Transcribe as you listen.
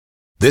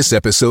This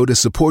episode is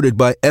supported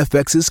by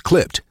FX's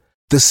Clipped,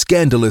 the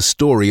scandalous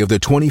story of the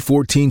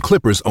 2014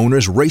 Clippers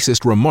owner's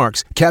racist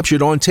remarks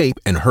captured on tape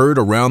and heard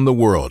around the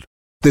world.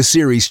 The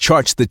series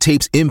charts the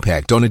tape's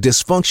impact on a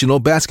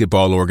dysfunctional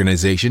basketball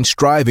organization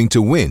striving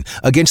to win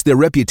against their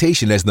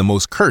reputation as the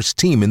most cursed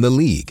team in the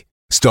league.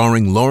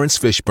 Starring Lawrence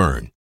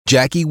Fishburne,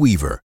 Jackie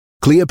Weaver,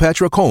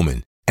 Cleopatra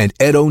Coleman, and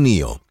Ed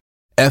O'Neill.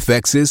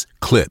 FX's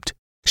Clipped,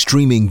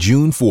 streaming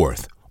June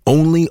 4th,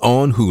 only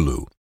on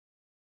Hulu.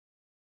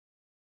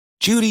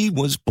 Judy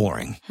was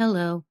boring.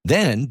 Hello.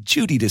 Then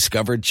Judy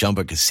discovered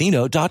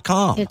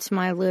ChumbaCasino.com. It's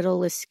my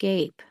little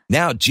escape.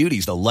 Now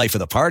Judy's the life of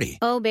the party.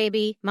 Oh,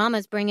 baby,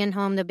 mama's bringing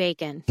home the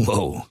bacon.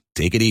 Whoa,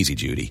 take it easy,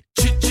 Judy.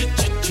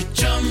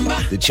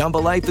 The Chumba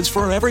life is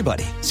for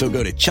everybody. So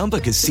go to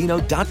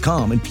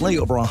ChumbaCasino.com and play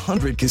over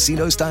 100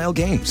 casino-style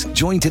games.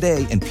 Join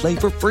today and play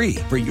for free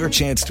for your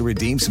chance to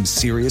redeem some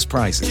serious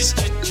prizes.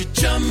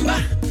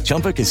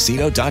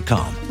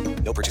 ChumbaCasino.com.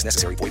 No purchase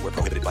necessary. Void where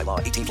prohibited by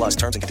law. 18 plus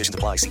terms and conditions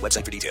apply. See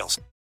website for details.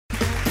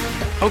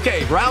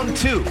 Okay, round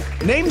two.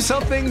 Name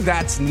something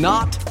that's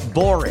not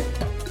boring.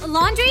 A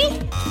laundry?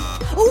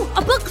 Ooh,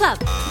 a book club.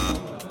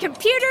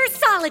 Computer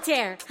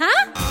solitaire,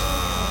 huh?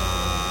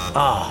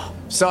 Ah,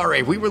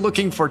 sorry. We were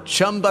looking for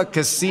Chumba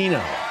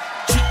Casino.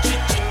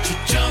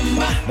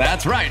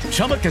 That's right.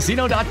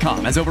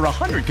 ChumbaCasino.com has over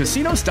 100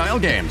 casino-style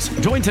games.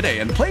 Join today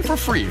and play for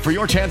free for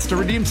your chance to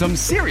redeem some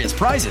serious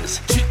prizes.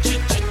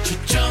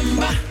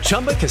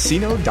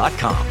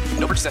 ChumbaCasino.com.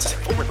 No purchase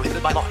necessary. Void where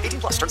prohibited by law. 18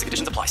 plus terms and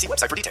conditions apply. See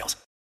website for details.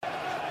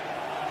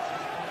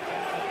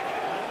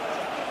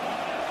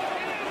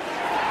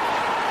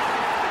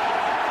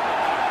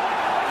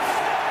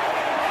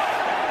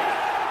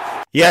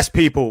 Yes,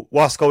 people,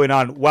 what's going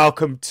on?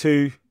 Welcome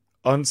to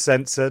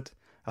Uncensored.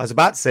 I was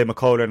about to say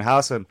Makola and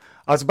Howson.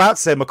 I was about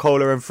to say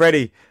Makola and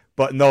Freddie,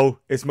 but no,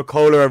 it's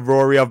Makola and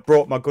Rory. I've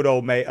brought my good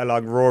old mate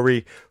along,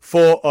 Rory,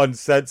 for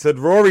Uncensored.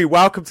 Rory,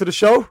 welcome to the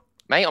show.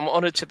 Mate, I'm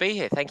honoured to be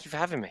here. Thank you for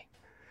having me.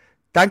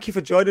 Thank you for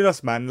joining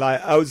us, man.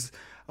 Like I was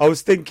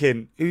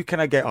thinking, who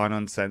can I get on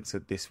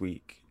Uncensored this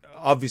week?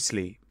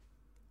 Obviously,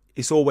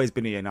 it's always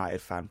been a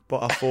United fan,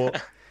 but I thought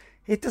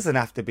it doesn't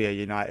have to be a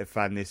United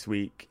fan this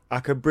week. I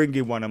could bring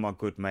in one of my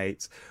good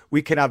mates.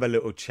 We can have a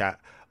little chat.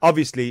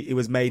 Obviously, it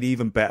was made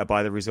even better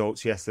by the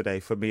results yesterday,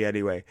 for me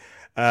anyway.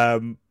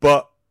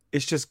 But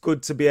it's just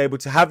good to be able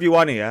to have you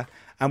on here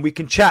and we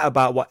can chat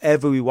about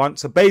whatever we want.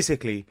 So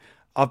basically,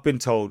 I've been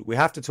told we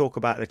have to talk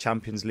about the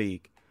Champions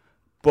League.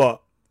 But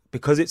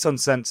because it's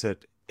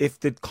uncensored, if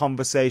the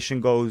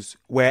conversation goes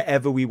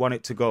wherever we want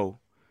it to go,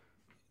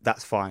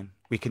 that's fine.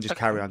 We can just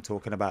carry on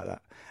talking about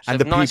that. So and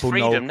the nice people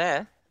freedom know.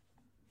 There.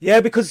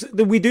 Yeah, because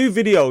we do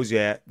videos,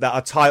 that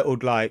are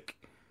titled like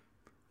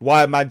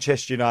why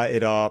Manchester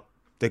United are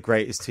the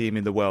greatest team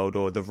in the world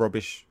or the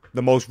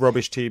most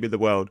rubbish team in the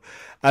world.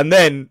 And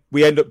then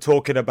we end up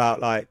talking about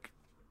like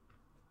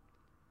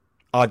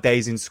our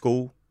days in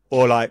school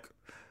or like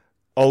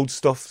old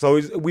stuff. So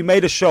we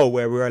made a show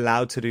where we're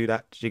allowed to do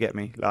that. Do you get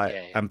me? Like,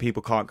 yeah. And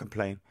people can't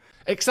complain.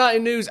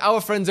 Exciting news,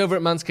 our friends over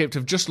at Manscaped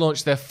have just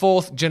launched their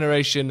 4th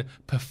generation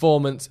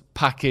performance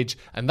package,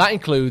 and that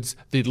includes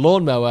the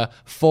Lawnmower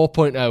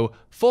 4.0.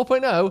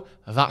 4.0?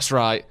 That's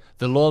right,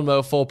 the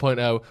Lawnmower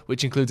 4.0,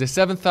 which includes a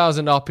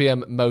 7,000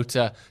 RPM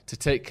motor to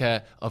take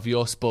care of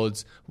your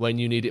spuds when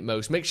you need it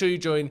most. Make sure you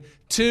join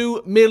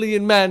 2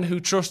 million men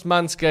who trust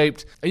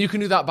Manscaped, and you can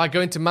do that by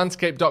going to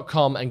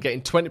manscaped.com and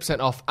getting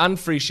 20% off and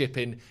free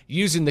shipping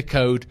using the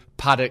code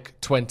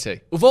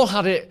Paddock20. We've all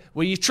had it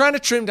where you're trying to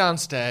trim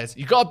downstairs,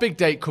 you've got a big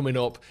date coming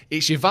up,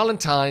 it's your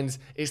Valentine's,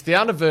 it's the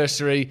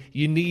anniversary,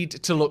 you need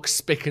to look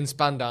spick and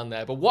span down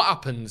there. But what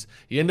happens?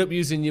 You end up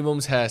using your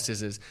mum's hair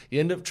scissors, you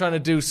end up trying to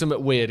do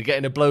something weird,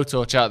 getting a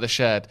blowtorch out of the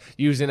shed,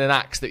 using an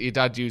axe that your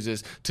dad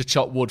uses to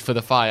chop wood for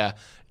the fire.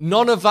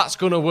 None of that's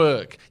going to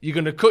work. You're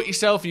going to cut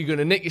yourself, you're going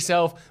to nick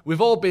yourself. We've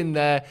all been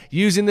there,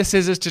 using the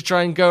scissors to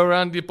try and go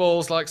around your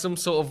balls like some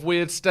sort of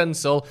weird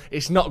stencil.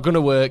 It's not going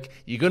to work.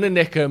 You're going to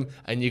nick them,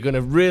 and you're going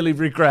to really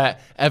regret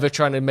ever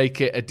trying to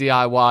make it a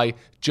DIY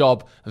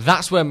job.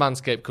 That's where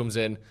Manscaped comes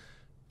in.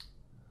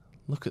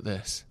 Look at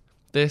this.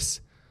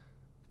 This,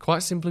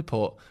 quite simply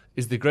put,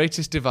 is the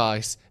greatest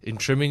device in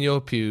trimming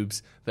your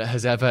pubes that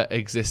has ever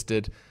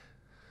existed.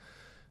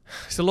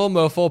 It's a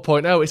Lawnmower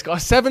 4.0. It's got a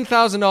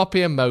 7,000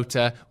 RPM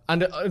motor,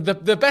 and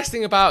the best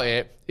thing about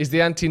it is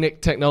the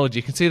anti-nick technology.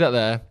 You can see that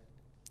there.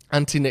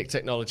 Anti-nick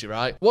technology,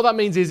 right? What that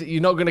means is that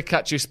you're not going to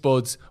catch your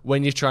spuds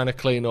when you're trying to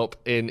clean up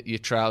in your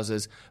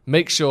trousers.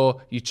 Make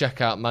sure you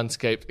check out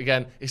Manscaped.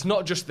 Again, it's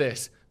not just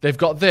this. They've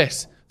got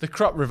this, the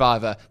Crop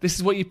Reviver. This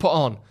is what you put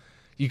on.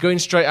 You're going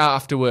straight out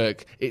after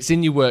work. It's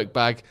in your work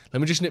bag.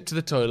 Let me just nip to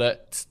the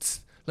toilet.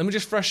 Let me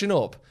just freshen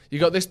up. You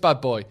got this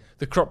bad boy,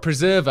 the Crop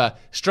Preserver,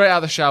 straight out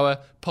of the shower,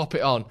 pop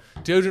it on.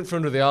 Deodorant for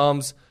under the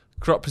arms,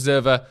 Crop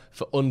Preserver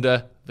for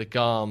under the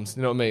garms.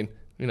 You know what I mean?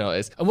 You know it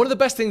is. And one of the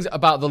best things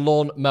about the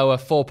Lawn Mower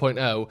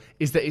 4.0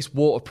 is that it's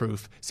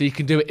waterproof. So you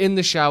can do it in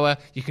the shower,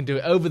 you can do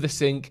it over the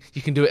sink,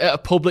 you can do it at a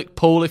public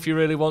pool if you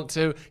really want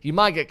to. You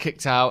might get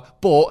kicked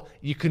out, but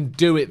you can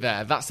do it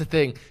there. That's the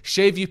thing.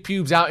 Shave your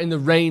pubes out in the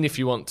rain if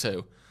you want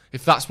to.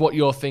 If that's what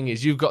your thing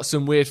is, you've got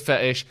some weird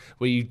fetish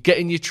where you get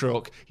in your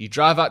truck, you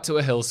drive out to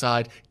a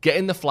hillside, get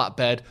in the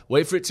flatbed,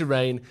 wait for it to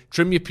rain,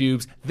 trim your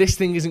pubes. This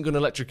thing isn't going to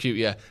electrocute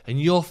you,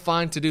 and you're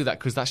fine to do that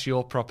because that's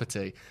your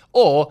property.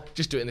 Or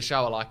just do it in the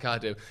shower like I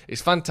do. It's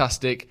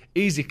fantastic,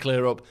 easy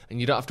clear up, and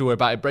you don't have to worry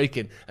about it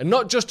breaking. And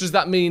not just does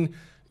that mean,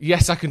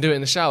 yes, I can do it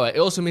in the shower, it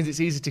also means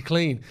it's easy to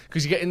clean.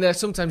 Because you get in there,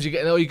 sometimes you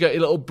get your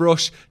little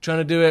brush, trying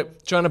to do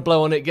it, trying to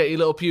blow on it, get your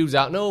little pubes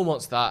out. No one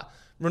wants that.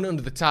 Run it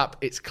under the tap,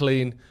 it's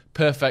clean,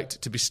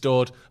 perfect to be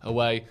stored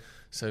away.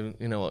 So,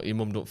 you know what, your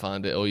mum don't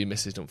find it or your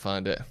missus don't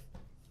find it.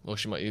 Or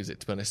she might use it,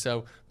 to be honest.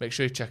 So make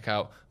sure you check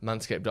out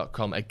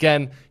manscaped.com.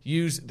 Again,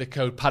 use the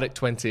code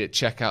PADDOCK20 at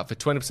checkout for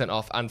 20%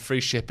 off and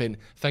free shipping.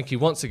 Thank you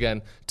once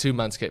again to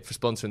Manscaped for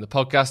sponsoring the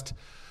podcast.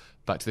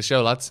 Back to the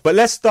show, lads. But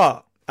let's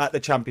start at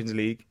the Champions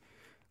League.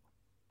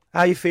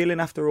 How are you feeling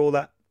after all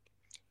that?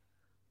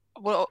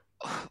 Well,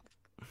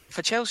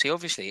 for Chelsea,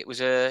 obviously, it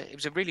was a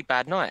really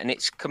bad night, and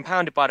it's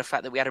compounded by the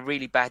fact that we had a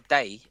really bad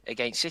day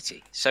against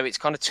City. So it's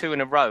kind of 2 in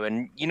a row,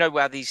 and you know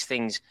how these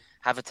things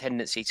have a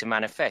tendency to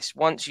manifest.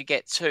 Once you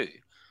get 2,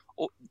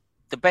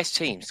 the best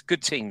teams,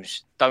 good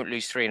teams, don't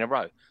lose 3 in a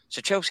row.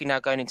 So Chelsea now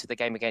going into the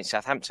game against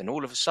Southampton,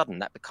 all of a sudden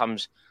that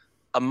becomes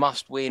a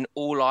must-win,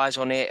 all eyes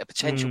on it, a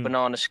potential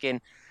banana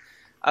skin.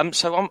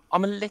 So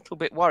I'm a little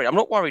bit worried. I'm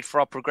not worried for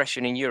our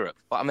progression in Europe,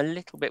 but I'm a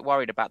little bit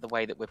worried about the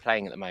way that we're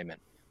playing at the moment.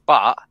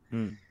 But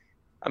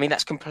I mean,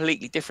 that's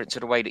completely different to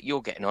the way that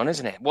you're getting on,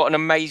 isn't it? What an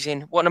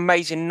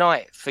amazing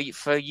night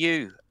for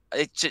you.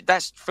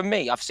 That's for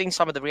me. I've seen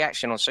some of the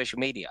reaction on social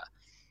media,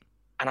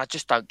 and I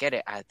just don't get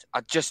it, Ad.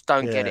 I just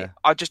don't get it.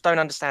 I just don't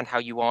understand how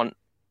you aren't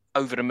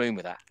over the moon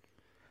with that.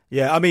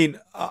 Yeah, I mean,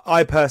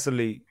 I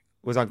personally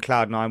was on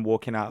cloud 9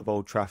 walking out of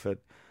Old Trafford.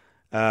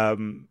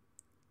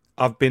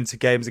 I've been to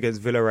games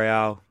against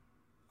Villarreal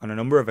on a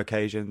number of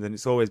occasions, and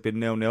it's always been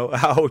 0-0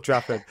 at Old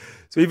Trafford.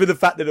 So even the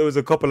fact that there was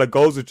a couple of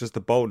goals was just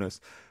a bonus.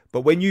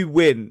 But when you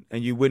win,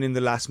 and you win in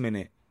the last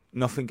minute,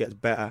 nothing gets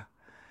better.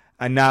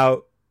 And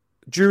now,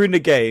 during the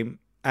game,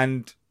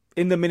 and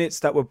in the minutes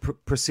that were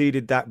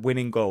preceded that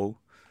winning goal,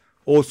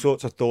 all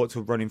sorts of thoughts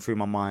were running through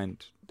my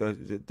mind.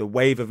 The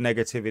wave of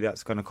negativity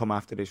that's going to come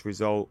after this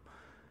result,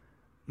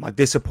 my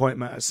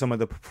disappointment at some of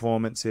the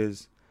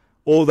performances,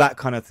 all that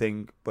kind of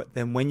thing. But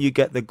then when you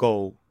get the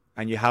goal,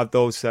 and you have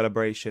those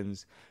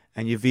celebrations,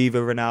 and you Viva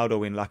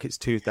Ronaldo in like it's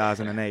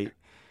 2008,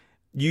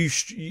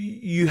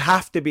 you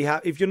have to be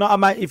happy. If you're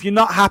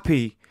not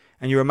happy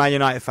and you're a Man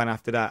United fan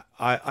after that,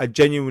 I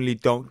genuinely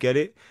don't get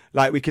it.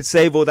 Like, we could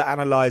save all the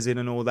analysing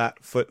and all that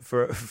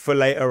for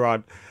later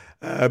on.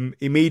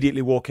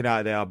 Immediately walking out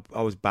of there,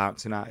 I was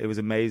bouncing out. It was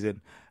amazing.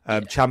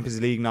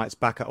 Champions League nights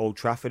back at Old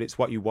Trafford, it's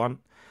what you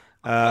want.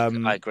 I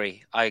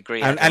agree.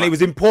 And it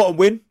was an important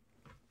win.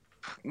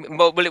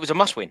 Well, it was a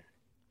must win.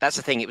 That's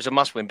the thing. It was a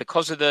must win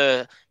because of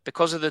the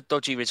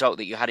dodgy result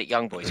that you had at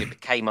Young Boys. It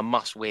became a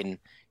must win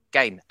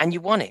game, and you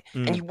won it.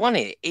 And you won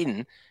it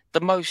in the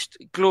most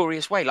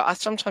glorious way. Like, I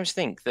sometimes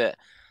think that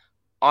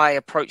I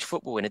approach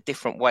football in a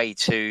different way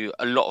to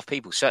a lot of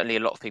people. Certainly,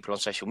 a lot of people on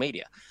social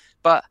media.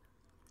 But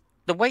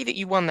the way that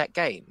you won that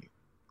game,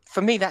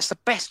 for me, that's the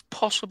best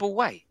possible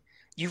way.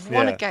 You've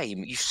won a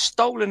game. You've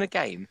stolen a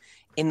game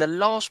in the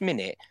last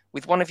minute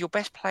with one of your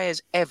best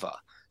players ever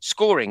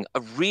scoring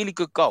a really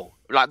good goal.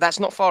 Like, that's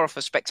not far off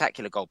a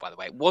spectacular goal, by the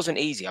way. It wasn't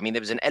easy. I mean,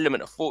 there was an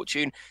element of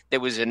fortune, there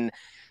was an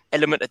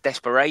element of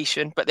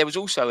desperation, but there was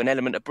also an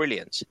element of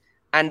brilliance.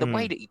 And the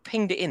way that he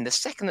pinged it in, the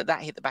second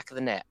that hit the back of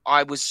the net,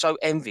 I was so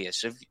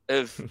envious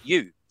of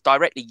you,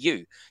 directly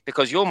you,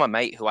 because you're my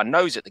mate who I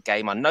know's at the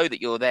game. I know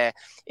that you're there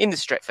in the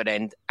Stretford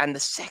end. And the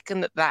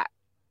second that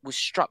was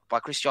struck by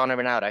Cristiano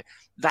Ronaldo,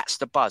 that's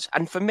the buzz.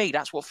 And for me,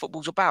 that's what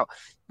football's about.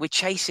 We're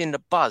chasing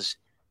the buzz.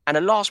 And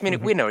a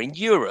last-minute winner in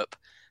Europe,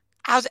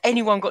 how's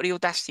anyone got the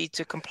audacity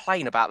to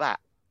complain about that?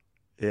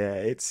 Yeah,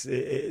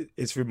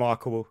 it's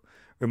remarkable.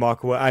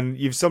 And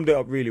you've summed it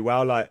up really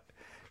well. Like,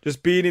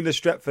 just being in the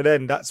Stretford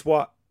end, that's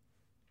what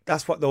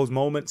those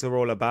moments are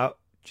all about.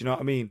 Do you know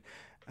what I mean?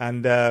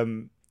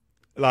 And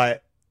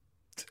like,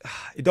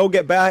 it don't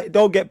get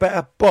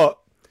better. But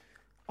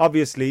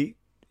obviously,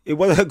 it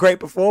was a great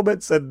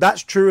performance, and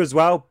that's true as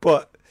well.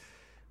 But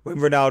when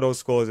Ronaldo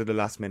scores in the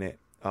last minute,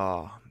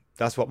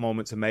 that's what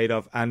moments are made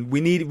of. And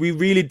we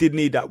really did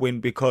need that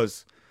win,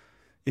 because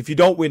if you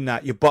don't win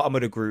that, you're bottom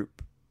of the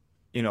group.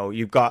 You know,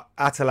 you've got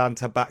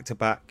Atalanta back to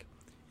back.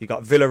 You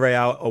got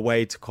Villarreal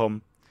away to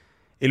come.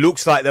 It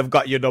looks like they've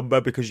got your number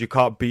because you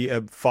can't beat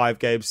them 5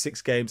 games,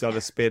 6 games on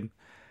a spin.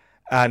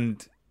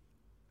 And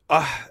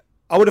I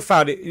would have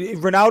found it.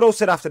 Ronaldo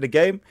said after the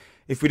game,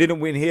 if we didn't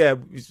win here,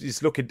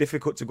 it's looking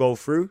difficult to go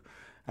through.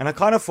 And I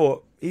kind of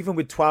thought, even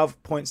with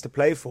 12 points to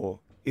play for,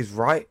 is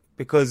right,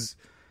 because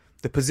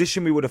the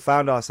position we would have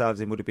found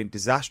ourselves in would have been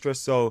disastrous.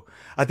 So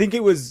I think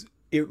it was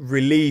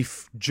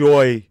relief,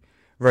 joy,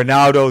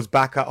 Ronaldo's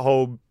back at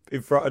home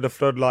in front of the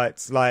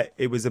floodlights. Like,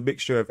 it was a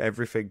mixture of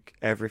everything.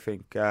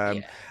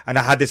 And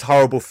I had this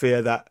horrible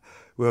fear that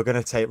we were going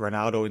to take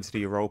Ronaldo into the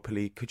Europa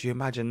League. Could you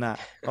imagine that?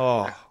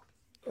 Oh.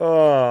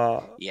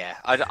 Yeah,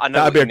 I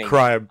know that'd be a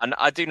crime. And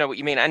I do know what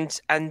you mean.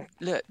 And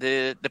look,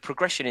 the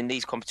progression in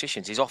these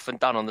competitions is often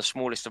done on the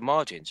smallest of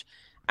margins.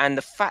 And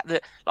the fact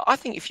that, like, I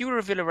think if you were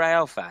a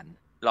Villarreal fan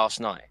last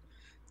night,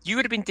 you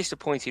would have been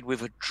disappointed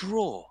with a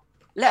draw,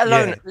 let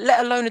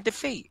alone a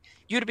defeat.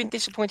 You would have been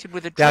disappointed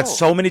with a draw. They had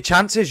so many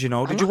chances, you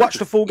know. Did you watch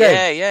the full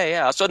game?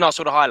 Yeah. I saw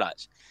the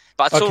highlights,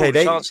 but I saw all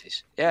the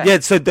chances. Yeah.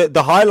 So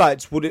the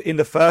highlights would in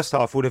the first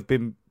half would have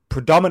been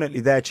predominantly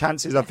their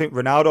chances. I think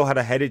Ronaldo had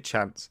a headed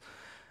chance,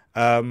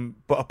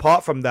 but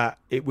apart from that,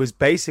 it was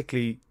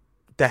basically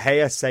De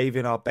Gea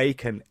saving our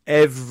bacon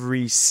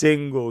every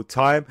single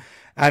time.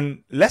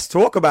 And let's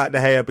talk about De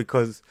Gea,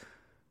 because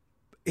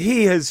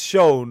he has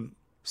shown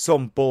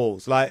some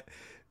balls. Like,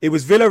 it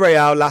was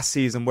Villarreal last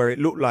season where it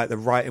looked like the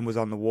writing was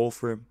on the wall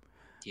for him.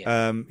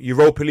 Yeah.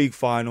 Europa League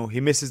final,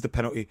 he misses the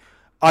penalty.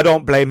 I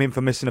don't blame him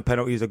for missing a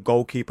penalty as a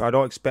goalkeeper. I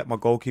don't expect my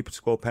goalkeeper to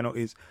score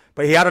penalties,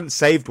 but he hadn't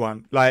saved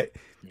one. Like,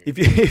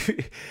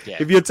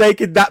 if you're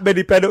taking that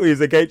many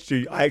penalties against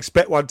you, I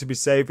expect one to be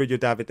saved when you're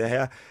David De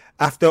Gea.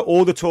 After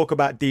all the talk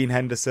about Dean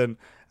Henderson,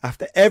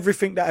 after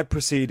everything that had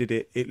preceded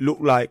it, it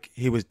looked like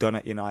he was done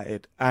at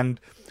United. And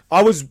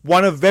I was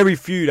one of very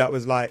few that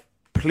was like,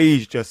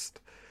 please just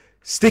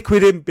stick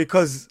with him,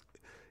 because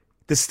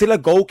there's still a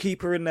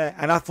goalkeeper in there.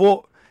 And I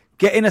thought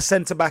getting a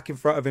centre-back in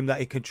front of him that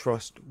he can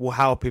trust will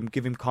help him,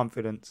 give him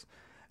confidence.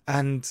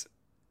 And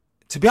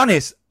to be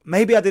honest,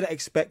 maybe I didn't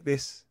expect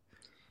this.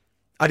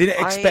 I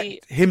didn't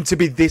expect him to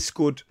be this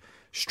good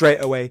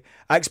straight away.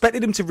 I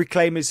expected him to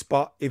reclaim his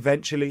spot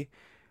eventually,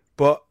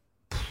 but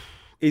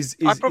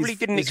I probably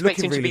didn't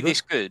expect him to be this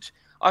good.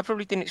 I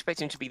probably didn't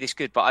expect him to be this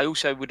good, but I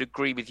also would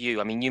agree with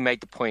you. I mean, you made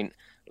the point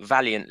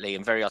valiantly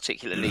and very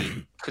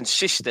articulately,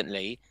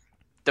 consistently,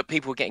 that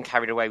people were getting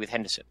carried away with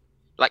Henderson.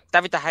 Like,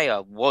 David De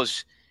Gea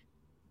was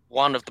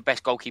one of the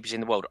best goalkeepers in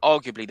the world,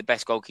 arguably the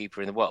best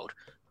goalkeeper in the world,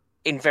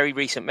 in very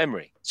recent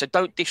memory. So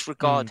don't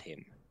disregard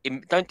him.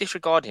 Don't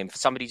disregard him for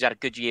somebody who's had a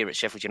good year at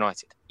Sheffield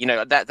United. You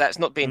know, that's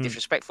not being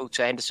disrespectful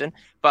to Henderson,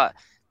 but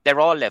there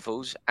are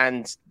levels,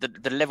 and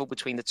the level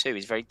between the two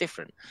is very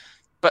different.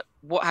 But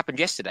what happened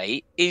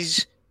yesterday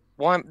is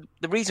why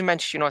the reason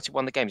Manchester United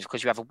won the game is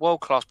because you have a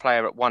world-class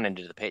player at one end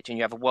of the pitch and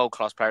you have a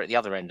world-class player at the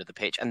other end of the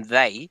pitch, and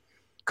they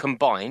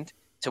combined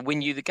to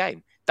win you the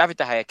game. David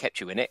De Gea kept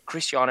you in it.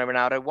 Cristiano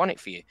Ronaldo won it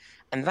for you.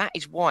 And that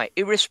is why,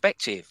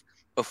 irrespective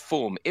of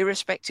form,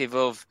 irrespective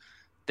of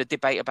the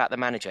debate about the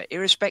manager,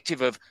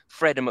 irrespective of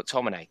Fred and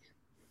McTominay,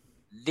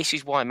 this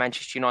is why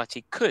Manchester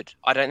United could.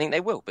 I don't think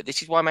they will, but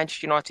this is why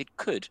Manchester United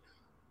could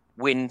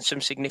win some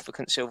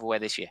significant silverware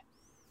this year.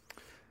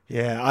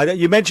 Yeah,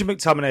 you mentioned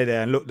McTominay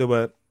there, and look, there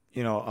were,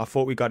 you know, I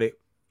thought we got it.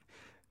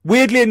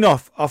 Weirdly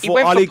enough, I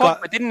thought Ali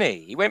got... didn't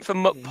he? He went for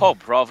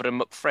McPob rather than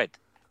McFred.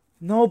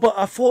 No, but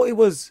I thought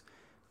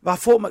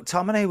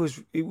McTominay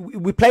was...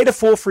 We played a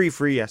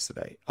 4-3-3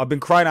 yesterday. I've been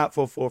crying out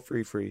for a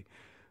 4-3-3,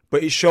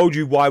 but it showed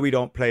you why we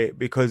don't play it,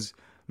 because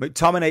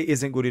McTominay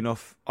isn't good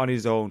enough on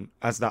his own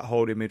as that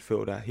holding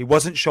midfielder. He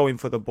wasn't showing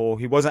for the ball.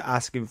 He wasn't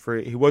asking for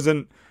it. He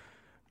wasn't...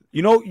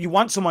 You know, you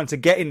want someone to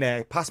get in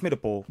there, pass me the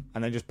ball,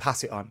 and then just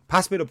pass it on.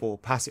 Pass me the ball,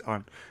 pass it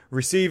on.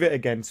 Receive it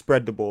again,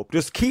 spread the ball.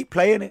 Just keep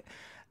playing it.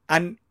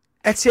 And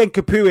Etienne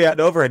Capoue at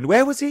the other end,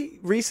 where was he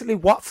recently?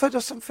 Watford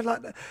or something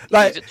like that?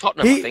 Like, he was at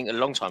Tottenham, I think, a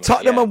long time ago.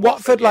 Tottenham and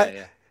Watford,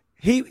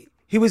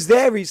 he was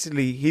there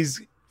recently.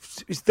 He's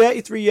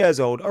 33 years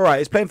old. All right,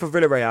 he's playing for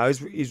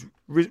Villarreal. He's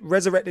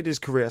resurrected his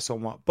career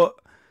somewhat. But,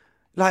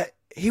 like,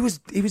 he was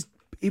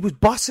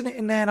bossing it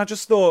in there, and I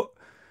just thought...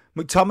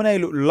 McTominay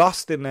looked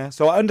lost in there.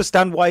 So I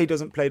understand why he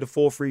doesn't play the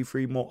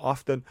 4-3-3 more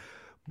often.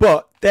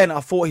 But then I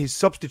thought his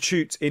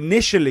substitutes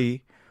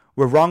initially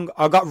were wrong.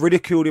 I got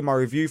ridiculed in my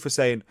review for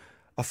saying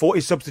I thought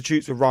his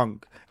substitutes were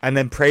wrong and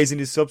then praising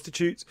his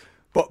substitutes.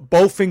 But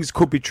both things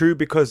could be true,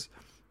 because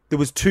there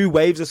was 2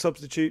 waves of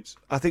substitutes.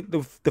 I think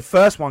the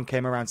first one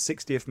came around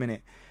 60th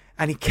minute,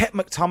 and he kept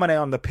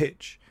McTominay on the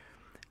pitch,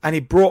 and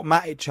he brought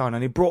Matic on,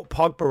 and he brought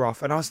Pogba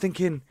off. And I was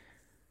thinking,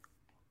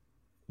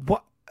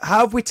 what?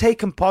 How have we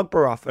taken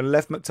Pogba off and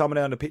left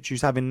McTominay on the pitch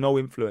who's having no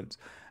influence?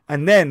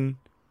 And then,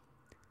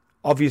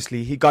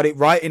 obviously, he got it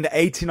right in the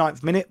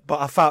 89th minute, but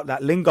I felt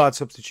that Lingard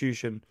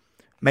substitution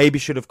maybe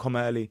should have come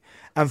early.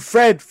 And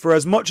Fred, for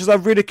as much as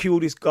I've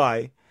ridiculed this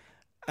guy,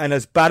 and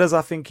as bad as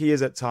I think he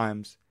is at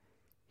times,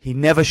 he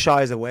never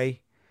shies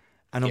away.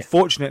 And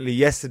unfortunately,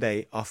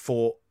 yesterday, I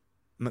thought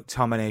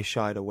McTominay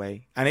shied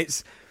away. And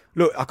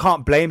look, I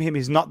can't blame him.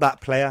 He's not that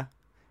player.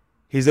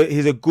 He's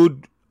a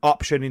good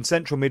option in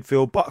central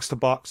midfield, box to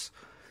box,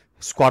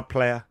 squad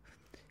player.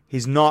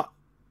 He's not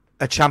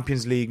a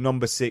Champions League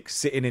number 6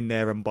 sitting in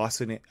there and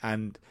bossing it,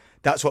 and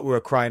that's what we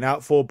were crying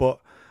out for. But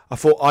I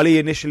thought Oli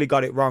initially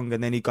got it wrong,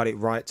 and then he got it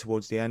right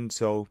towards the end.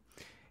 So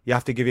you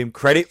have to give him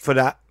credit for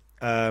that.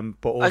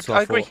 But also,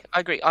 I agree. I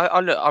agree. I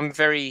look,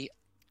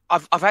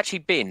 I've actually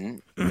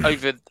been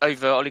over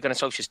Ole Gunnar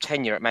Solskjaer's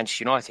tenure at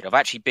Manchester United. I've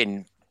actually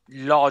been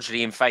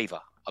largely in favour.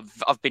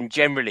 I've been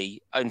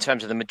generally, in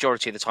terms of the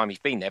majority of the time he's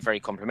been there, very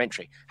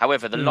complimentary.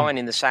 However, the line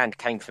in the sand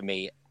came for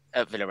me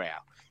at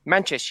Villarreal.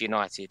 Manchester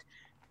United,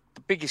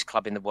 the biggest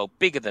club in the world,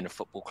 bigger than a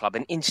football club,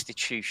 an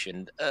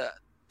institution.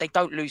 They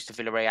don't lose to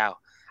Villarreal.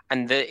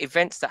 And the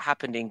events that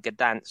happened in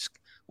Gdansk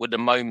were the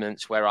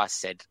moments where I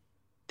said,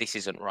 this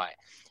isn't right.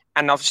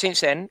 And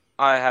since then,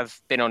 I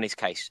have been on his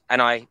case.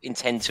 And I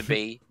intend to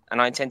be,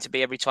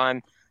 every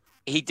time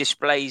he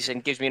displays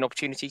and gives me an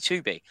opportunity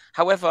to be.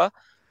 However,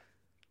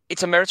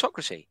 it's a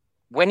meritocracy.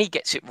 When he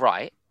gets it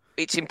right,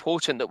 it's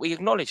important that we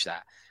acknowledge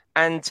that.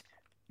 And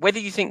whether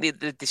you think that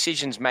the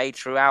decisions made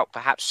throughout,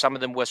 perhaps some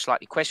of them were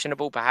slightly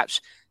questionable,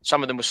 perhaps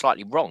some of them were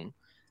slightly wrong,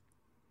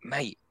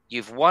 mate,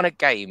 you've won a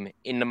game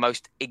in the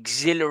most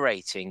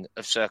exhilarating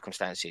of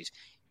circumstances.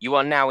 You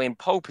are now in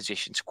pole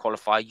position to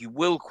qualify. You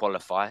will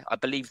qualify. I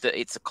believe that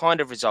it's the kind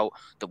of result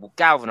that will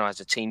galvanise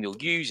the team. You'll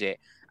use it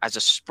as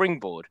a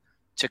springboard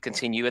to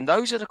continue. And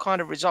those are the kind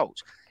of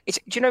results.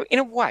 In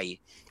a way,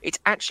 it's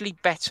actually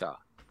better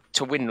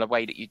to win the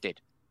way that you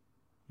did.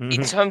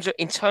 In terms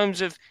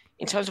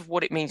of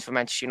what it means for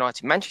Manchester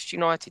United. Manchester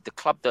United, the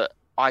club that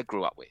I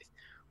grew up with,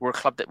 were a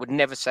club that would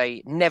never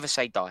say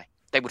die.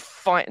 They would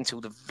fight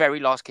until the very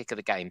last kick of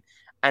the game,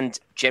 and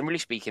generally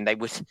speaking, they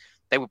would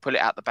pull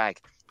it out the bag.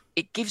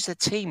 It gives the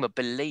team a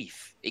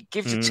belief. It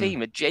gives the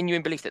team a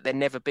genuine belief that they're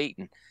never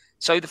beaten.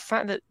 So the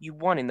fact that you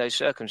won in those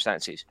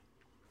circumstances,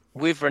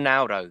 with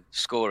Ronaldo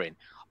scoring,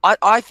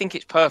 I think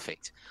it's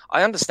perfect.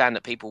 I understand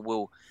that people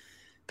who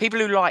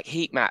like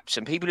heat maps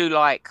and people who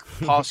like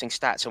passing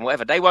stats and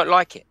whatever, they won't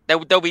like it.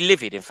 They'll be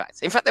livid, in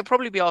fact. In fact, they'll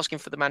probably be asking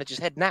for the manager's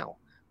head now,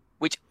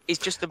 which is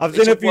just I've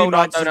seen a few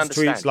nonsense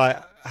tweets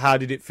like, how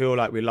did it feel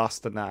like we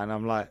lost and that? And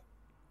I'm like,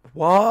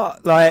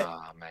 what? Like,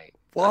 mate,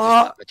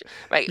 what?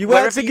 Mate, you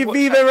weren't to give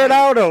me the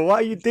Ronaldo.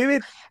 What are you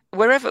doing?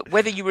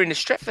 Whether you were in the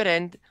Stretford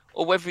End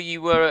or whether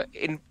you were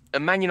in a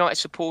Man United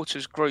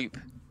supporters group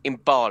in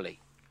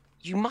Bali,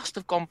 you must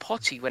have gone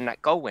potty when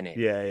that goal went in.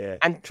 Yeah.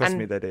 And trust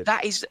me, they did.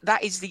 That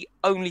is the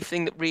only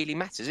thing that really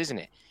matters, isn't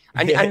it?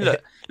 And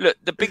look,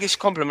 the biggest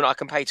compliment I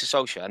can pay to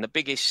Solskjaer and the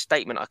biggest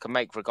statement I can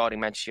make regarding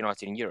Manchester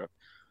United in Europe,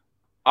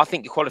 I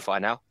think you qualify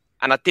now.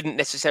 And I didn't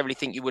necessarily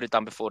think you would have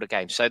done before the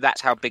game. So that's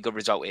how big a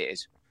result it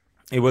is.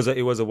 It was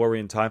a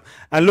worrying time.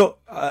 And look,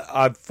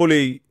 I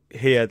fully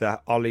hear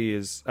that Ollie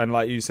is, and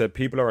like you said,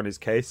 people are on his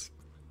case.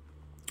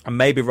 And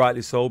maybe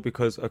rightly so,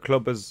 because a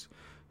club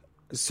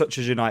such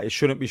as United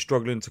shouldn't be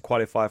struggling to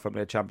qualify from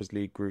their Champions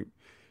League group.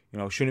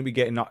 Shouldn't be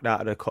getting knocked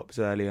out of the cups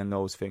early and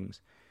those things.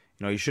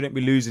 You shouldn't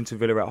be losing to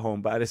Villa at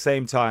home. But at the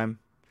same time,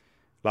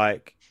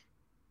 like,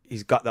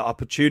 he's got the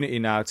opportunity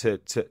now to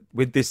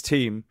with this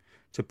team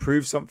to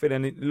prove something.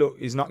 And look,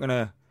 he's not going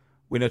to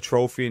win a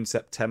trophy in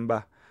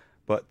September,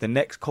 but the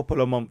next couple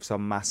of months are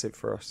massive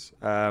for us.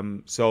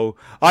 So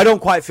I don't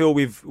quite feel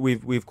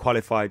we've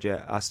qualified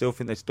yet. I still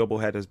think this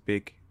doubleheader's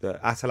big.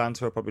 The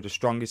Atalanta are probably the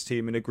strongest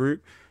team in the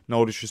group.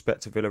 No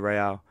disrespect to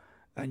Villarreal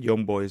and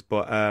Young Boys,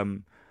 but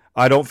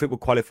I don't think we're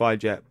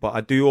qualified yet. But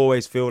I do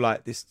always feel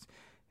like this.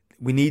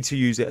 We need to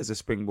use it as a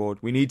springboard.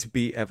 We need to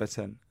beat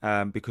Everton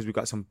because we've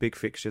got some big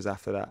fixtures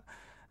after that.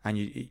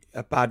 And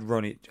a bad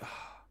run.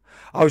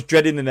 I was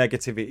dreading the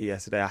negativity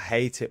yesterday. I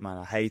hate it, man.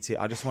 I hate it.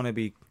 I want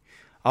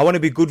to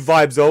be good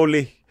vibes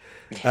only.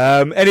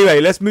 Anyway,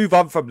 let's move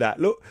on from that.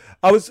 Look,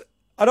 I don't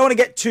want to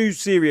get too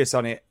serious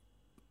on it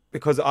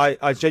because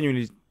I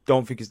genuinely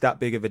don't think it's that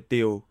big of a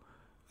deal.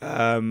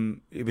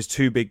 It was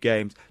 2 big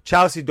games.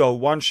 Chelsea, though,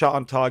 1 shot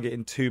on target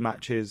in 2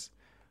 matches.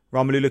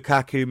 Romelu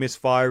Lukaku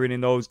misfiring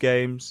in those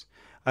games.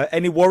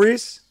 Any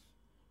worries?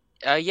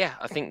 Yeah,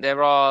 I think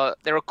there are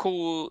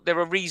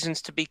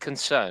reasons to be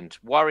concerned.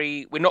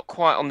 We're not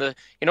quite on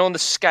the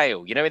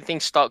scale. When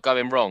things start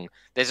going wrong,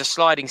 there's a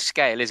sliding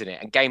scale, isn't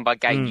it? And game by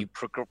game, you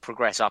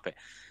progress up it.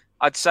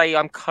 I'd say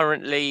I'm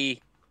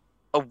currently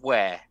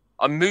aware.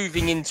 I'm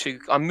moving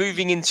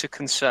into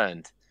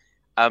concerned.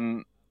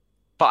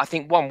 But I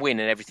think 1 win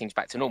and everything's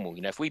back to normal.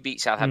 If we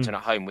beat Southampton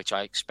at home, which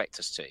I expect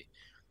us to,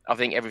 I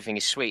think everything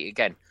is sweet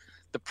again.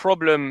 The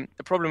problem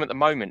at the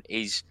moment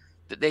is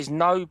that there's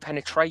no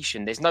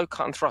penetration, there's no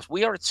cut and thrust.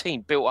 We are a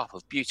team built up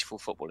of beautiful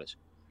footballers.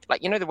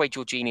 Like, the way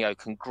Jorginho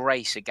can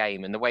grace a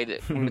game and the way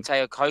that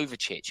Mateo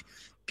Kovacic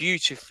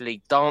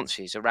beautifully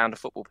dances around a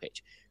football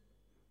pitch.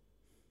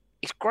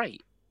 It's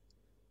great.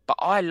 But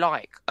I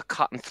like a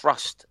cut and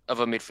thrust of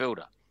a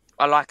midfielder.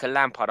 I like a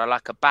Lampard, I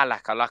like a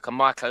Ballack, I like a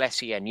Michael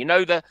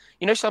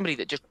Essien. Somebody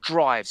that just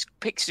drives,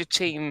 picks a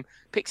team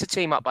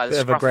up by the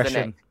scruff of the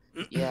neck.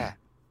 Yeah.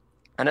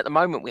 And at the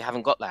moment we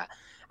haven't got that.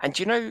 And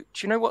do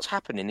you know what's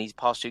happened in these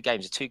past 2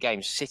 games? The 2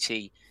 games,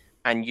 City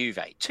and Juve,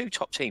 2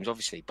 top teams,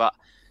 obviously. But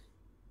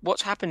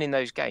what's happened in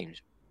those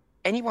games?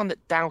 Anyone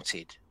that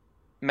doubted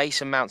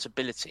Mason Mount's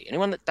ability,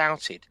 anyone that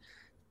doubted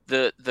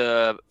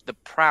the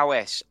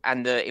prowess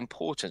and the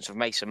importance of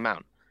Mason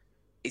Mount,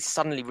 is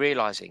suddenly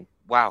realising,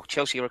 wow,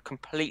 Chelsea are a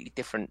completely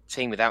different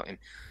team without him.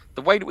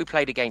 The way that we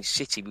played against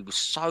City, we were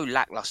so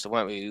lacklustre,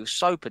 weren't we? We were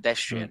so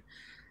pedestrian.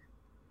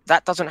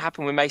 that doesn't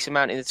happen with Mason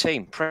Mount in the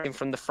team, pressing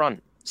from the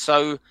front.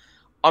 So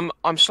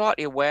I'm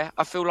slightly aware.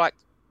 I feel like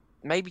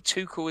maybe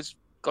Tuchel has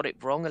got it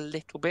wrong a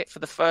little bit for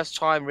the first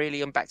time,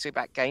 really, on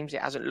back-to-back games.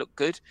 It hasn't looked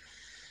good.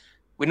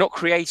 We're not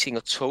creating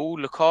at all.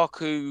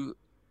 Lukaku,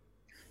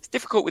 it's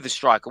difficult with the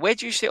striker. Where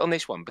do you sit on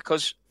this one?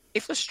 Because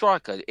if the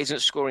striker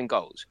isn't scoring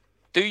goals,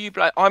 do you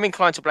blame? I'm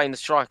inclined to blame the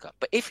striker.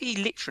 But if he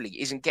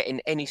literally isn't getting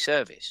any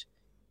service,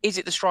 is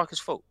it the striker's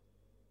fault?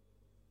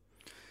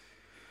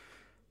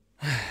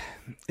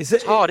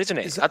 It's hard, isn't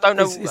it? I don't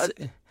know.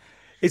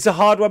 It's a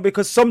hard one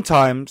because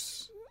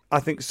sometimes I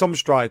think some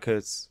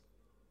strikers,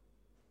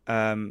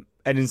 Edinson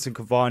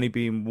Cavani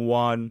being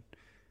one,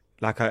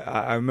 like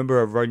I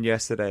remember a run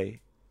yesterday.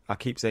 I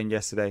keep saying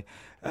yesterday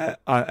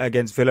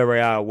against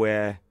Villarreal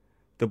where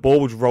the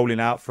ball was rolling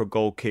out for a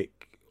goal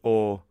kick,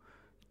 or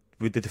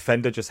with the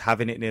defender just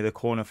having it near the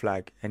corner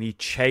flag, and he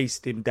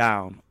chased him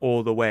down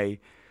all the way,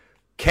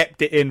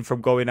 kept it in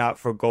from going out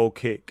for a goal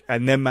kick,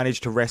 and then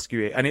managed to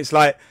rescue it. And it's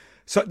like,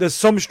 so there's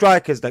some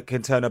strikers that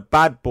can turn a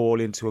bad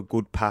ball into a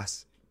good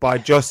pass by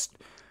just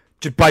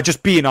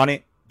being on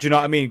it. Do you know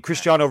what I mean?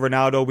 Cristiano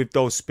Ronaldo with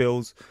those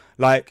spills,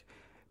 like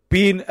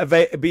being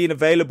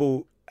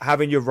available,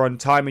 having your run,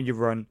 timing your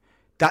run,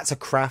 that's a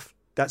craft,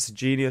 that's a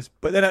genius.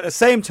 But then at the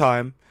same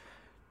time,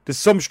 there's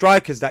some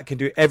strikers that can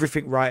do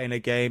everything right in a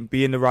game,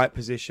 be in the right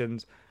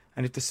positions,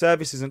 and if the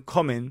service isn't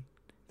coming,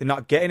 they're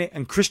not getting it.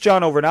 And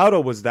Cristiano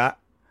Ronaldo was that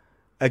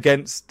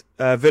against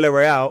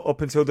Villarreal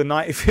up until the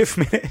 95th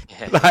minute.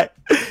 Yeah. Like,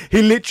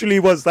 he literally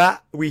was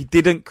that. We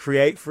didn't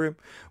create for him.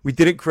 We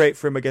didn't create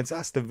for him against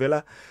Aston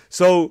Villa.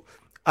 So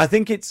I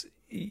think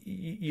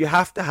you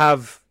have to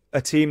have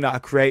a team that are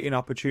creating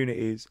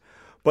opportunities,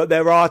 but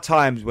there are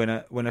times when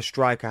a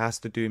striker has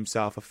to do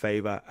himself a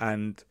favour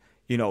and,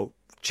 you know,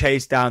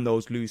 chase down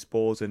those loose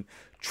balls and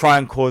try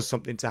and cause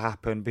something to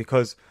happen,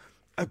 because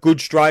a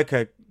good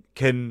striker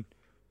can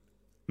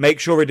make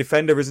sure a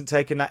defender isn't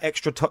taking that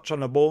extra touch on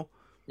the ball,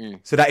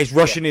 so that he's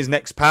rushing his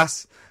next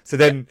pass. So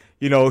then,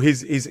 you know,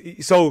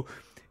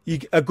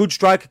 a good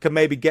striker can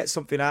maybe get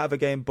something out of a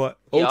game, but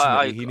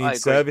ultimately he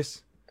needs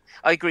service.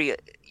 I agree.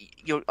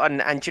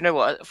 And you know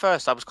what? At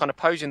first, I was kind of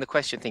posing the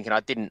question, thinking I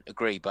didn't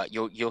agree, but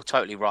you're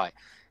totally right.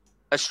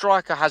 A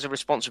striker has a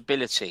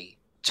responsibility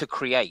to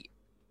create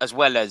as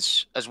well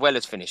as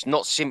finish,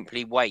 not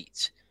simply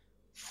wait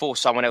for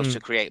someone else to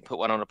create and put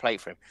one on a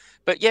plate for him.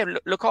 But yeah,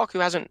 Lukaku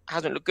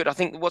hasn't looked good. I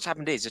think what's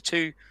happened is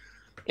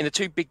in the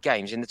two big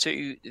games, in the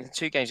two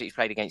games that he's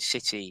played against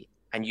City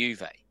and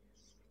Juve.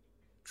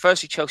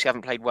 Firstly, Chelsea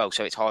haven't played well,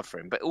 so it's hard for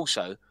him. But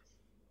also,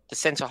 the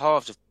centre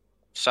halves have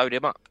sewed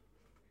him up.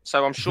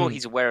 So I'm sure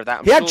he's aware of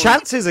that. He had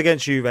chances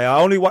against Juve. I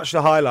only watched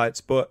the highlights,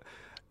 but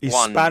he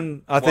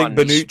spun, I think,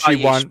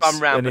 Bonucci once. He spun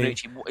round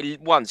Bonucci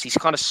once. He's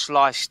kind of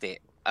sliced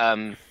it,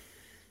 and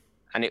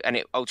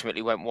it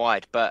ultimately went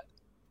wide. But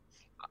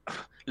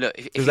look,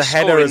 if there's a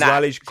header as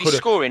well.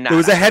 There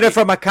was a header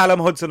from a Callum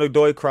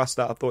Hudson-Odoi cross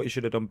that I thought he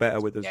should have done better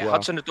with as well.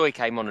 Hudson-Odoi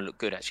came on and looked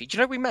good, actually. Do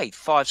you know we made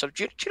 5? So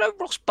do you know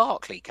Ross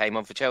Barkley came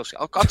on for Chelsea?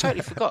 I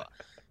totally forgot,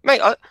 mate.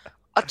 I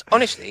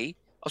honestly,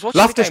 I was watching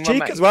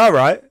Loftus-Cheek as well,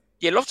 right?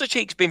 Yeah,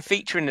 Loftus-Cheek's been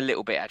featuring a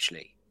little bit,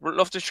 actually.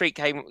 Loftus-Cheek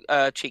came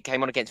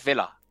on against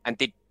Villa and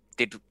did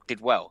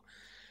well.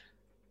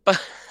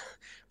 But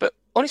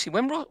honestly,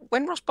 when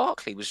Ross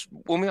Barkley was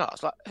warming up, I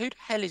was like, who the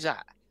hell is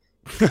that?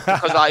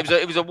 Because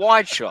it was a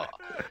wide shot,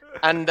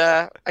 and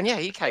yeah,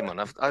 he came on.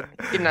 I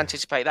didn't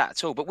anticipate that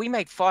at all. But we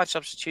made 5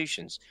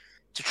 substitutions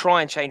to try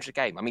and change the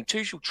game. I mean,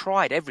 Tuchel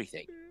tried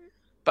everything,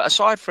 but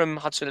aside from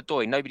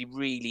Hudson-Odoi, nobody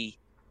really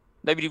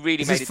made a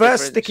difference. His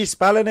first sticky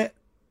spell in it.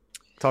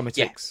 Tommy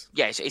Ticks.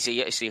 Yeah, it's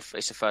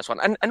the first one,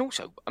 and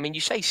also, I mean, you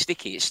say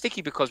sticky. It's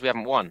sticky because we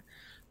haven't won,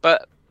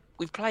 but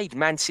we've played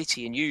Man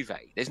City and Juve.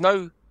 There's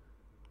no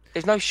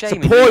shame.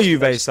 It's a poor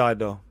Juve side,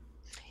 though.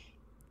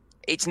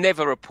 It's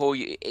never a poor.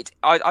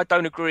 I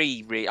don't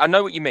agree. Really, I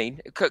know what you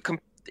mean.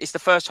 It's the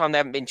first time they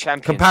haven't been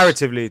champions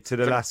comparatively to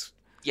the last.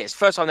 Yes,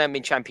 first time they haven't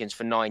been champions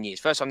for 9 years.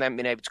 First time they haven't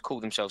been able to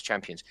call themselves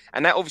champions,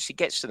 and that obviously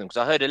gets to them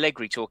because I heard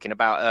Allegri talking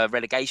about a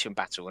relegation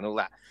battle and all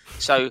that.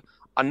 So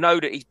I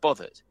know that he's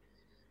bothered.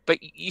 But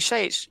you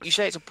say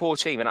it's a poor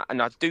team,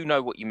 and I do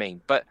know what you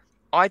mean. But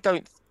I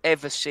don't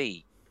ever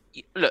see.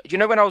 Look, you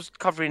know when I was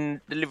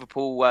covering the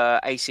Liverpool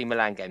AC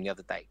Milan game the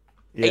other day,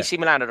 AC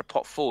Milan are the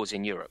top 4s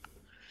in Europe,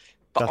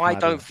 but I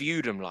don't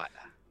view them like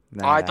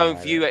that. I don't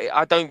view it.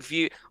 I don't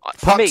view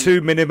top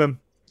 2 minimum.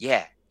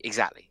 Yeah,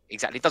 exactly.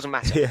 It doesn't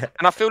matter. Yeah.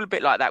 And I feel a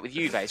bit like that with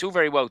Juve. It's all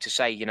very well to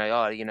say,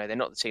 they're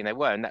not the team they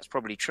were, and that's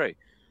probably true.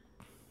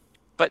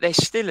 But they're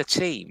still a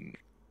team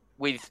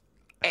with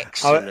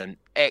excellent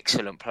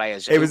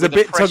players. It was a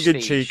bit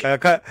tongue-in-cheek.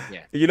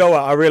 You know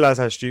what? I realise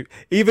how stupid.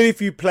 Even if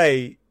you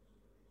play,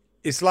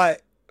 it's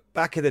like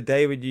back in the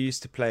day when you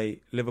used to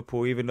play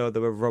Liverpool, even though they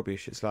were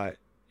rubbish. It's like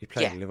you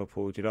play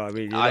Liverpool. Do you know what I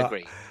mean? I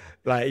agree.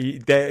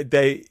 Like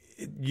they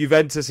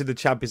Juventus in the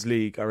Champions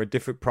League are a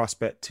different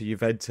prospect to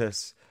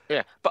Juventus.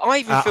 Yeah, but I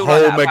even at feel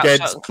home like that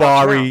against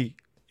Bari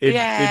in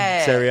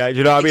Serie A. Do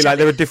you know what I mean? Like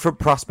they're a different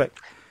prospect.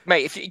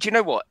 Mate, if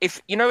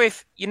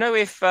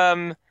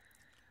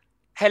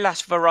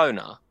Hellas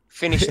Verona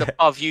finished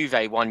above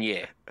Juve one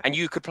year, and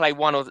you could play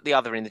one or the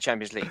other in the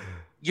Champions League,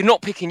 you're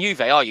not picking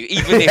Juve, are you?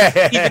 Even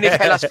if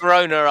Hellas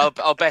Verona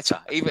are better,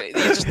 you're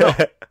just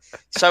not.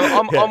 So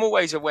I'm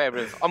always aware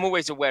of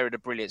the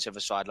brilliance of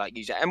a side like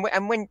Juve,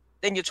 and when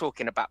then you're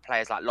talking about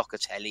players like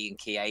Locatelli and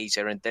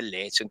Chiesa and De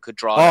Ligt and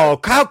Cuadrado. Oh,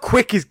 how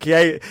quick is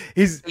Chiesa?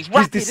 He's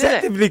rapid,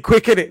 deceptively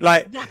quick, isn't it?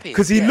 Like,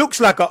 because he looks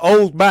like an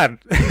old man.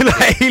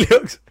 Like he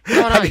looks.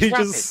 No, he's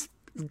just.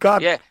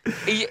 God. Yeah,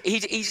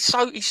 he's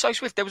so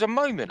swift. There was a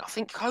moment, I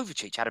think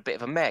Kovacic had a bit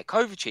of a mare.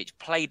 Kovacic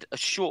played a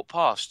short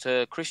pass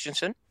to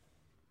Christensen,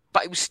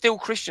 but it was still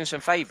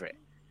Christensen favourite.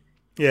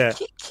 Yeah.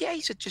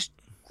 Chiesa just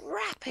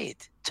rapid,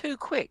 too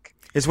quick.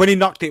 It's when he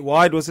knocked it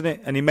wide, wasn't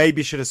it? And he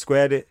maybe should have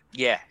squared it.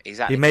 Yeah,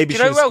 exactly. He maybe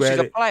Do you know should have who else is squared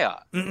a it. player?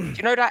 Do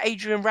you know that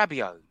Adrien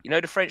Rabiot? You know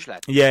the French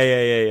lad?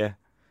 Yeah.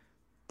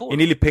 Ball. He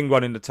nearly pinged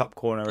one in the top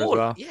corner as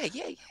well. Yeah.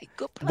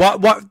 Good player.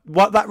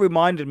 What that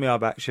reminded me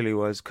of actually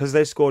was, because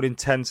they scored in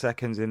 10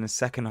 seconds in the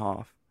second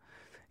half,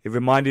 it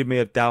reminded me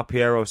of Del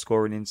Piero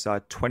scoring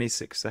inside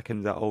 26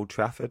 seconds at Old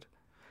Trafford.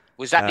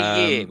 Was that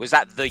the year? Was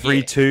that the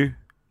year? 3-2.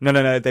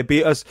 No. They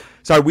beat us.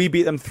 Sorry, we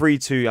beat them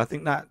 3-2. I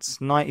think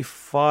that's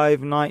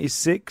 95,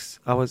 96.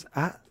 I was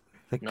at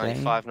the game.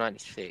 95,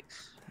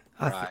 96.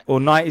 Right. Or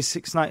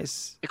 96,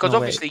 96. Because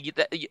obviously,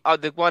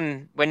 the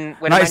one when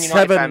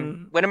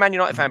a Man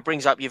United fan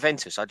brings up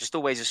Juventus, I just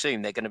always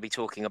assume they're going to be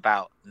talking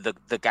about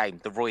the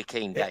game, the Roy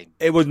Keane game.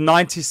 It was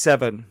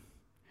 97.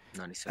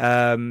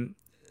 97.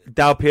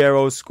 Del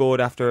Piero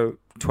scored after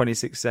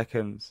 26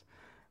 seconds.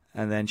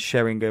 And then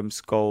Sheringham,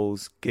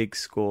 Scholes, Giggs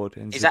scored,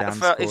 and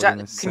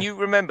Zidane scored. Can you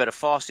remember the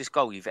fastest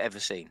goal you've ever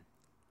seen?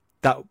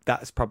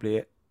 That's probably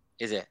it.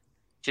 Is it?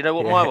 Do you know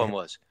what my one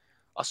was?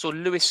 I saw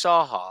Luis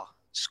Saha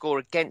score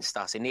against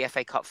us in the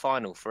FA Cup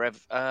final for it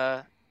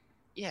must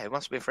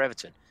have been for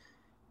Everton.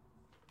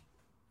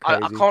 I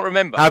can't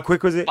remember. How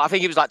quick was it? But I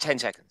think it was like 10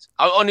 seconds.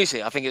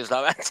 Honestly, I think it was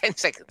like 10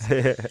 seconds.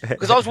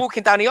 Because I was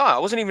walking down the aisle. I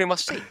wasn't even in my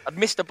seat. I'd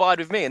missed the bide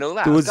with me and all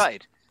that. I was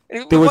gutted.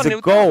 There was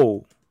a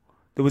goal.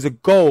 There was a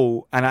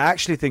goal, and I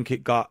actually think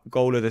it got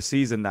goal of the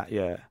season that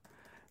year.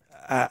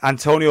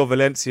 Antonio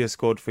Valencia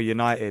scored for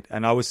United,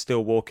 and I was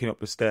still walking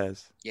up the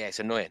stairs. Yeah, it's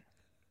annoying.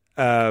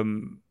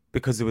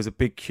 Because there was a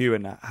big queue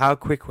in that. How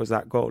quick was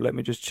that goal? Let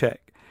me just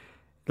check.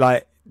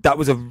 Like, it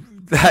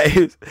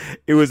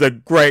was a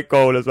great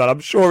goal as well. I'm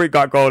sure it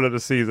got goal of the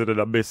season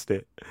and I missed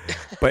it.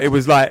 But it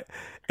was like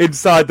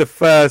inside the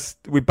first,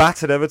 we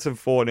battered Everton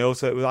 4-0,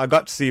 so I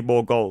got to see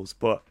more goals.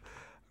 But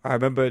I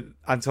remember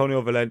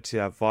Antonio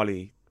Valencia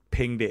volley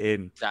pinged it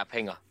in. That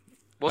pinger.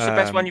 What's the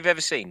best one you've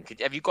ever seen?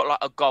 Have you got like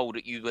a goal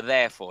that you were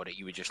there for that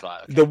you were just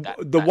like, okay,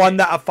 the one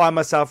that I find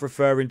myself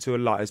referring to a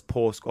lot is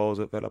Paul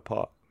Scholes at Villa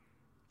Park.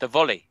 The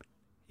volley.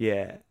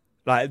 Yeah,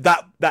 like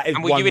that is.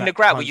 And were you in the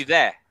ground? Were you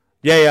there?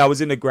 Yeah, I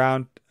was in the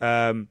ground.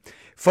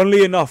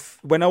 Funnily enough,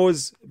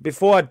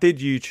 before I did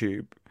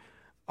YouTube,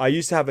 I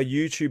used to have a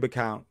YouTube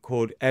account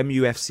called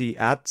MUFC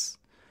Ads,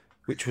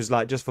 which was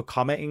like just for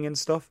commenting and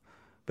stuff.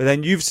 But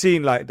then you've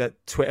seen like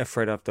that Twitter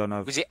thread I've done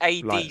of. Was it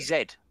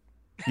ADZ?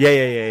 Like,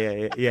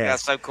 yeah.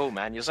 That's so cool,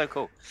 man. You're so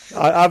cool.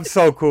 I'm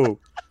so cool.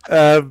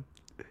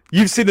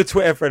 You've seen the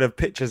Twitter thread of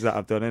pictures that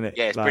I've done, innit?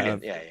 Yeah, it's like,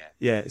 brilliant.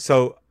 Yeah.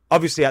 So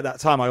obviously at that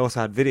time I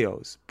also had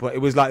videos, but it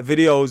was like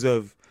videos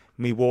of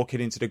me walking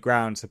into the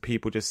ground, so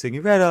people just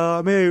singing "Red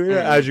Army"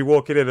 as you're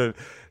walking in and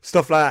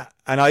stuff like that.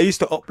 And I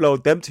used to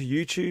upload them to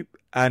YouTube.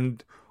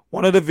 And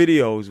one of the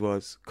videos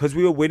was because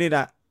we were winning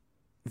at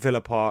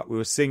Villa Park, we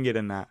were singing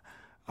and that.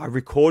 I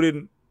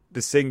recorded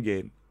the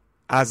singing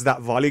as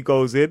that volley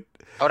goes in.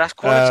 Oh, that's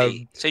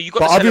quality. So you got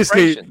but the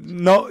obviously,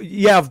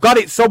 celebration. I've got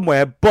it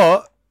somewhere.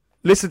 But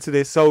listen to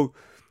this. So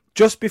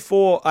just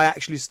before I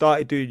actually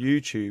started doing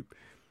YouTube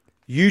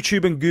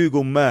and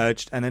Google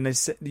merged, and then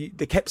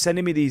they kept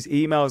sending me these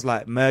emails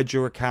like merge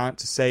your account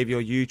to save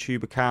your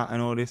YouTube account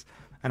and all this.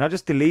 And I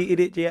just deleted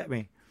it. Do you get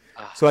me?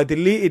 So I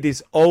deleted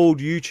this old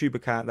YouTube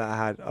account that I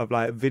had of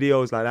like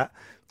videos like that.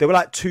 They were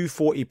like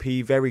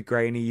 240p, very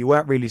grainy. You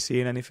weren't really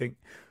seeing anything.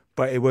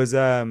 But it was,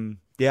 I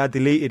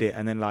deleted it.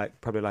 And then like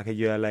probably like a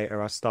year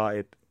later, I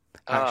started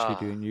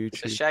actually doing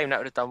YouTube. It's a shame. That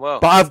would have done well.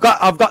 But I've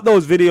got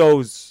those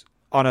videos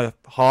on a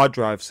hard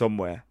drive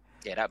somewhere.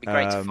 Yeah, that'd be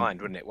great to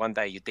find, wouldn't it? One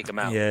day you dig them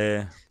out.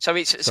 Yeah. So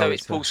it's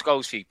Paul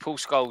Scholes for you. Paul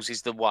Scholes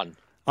is the one.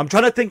 I'm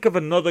trying to think of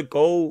another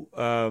goal,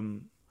 but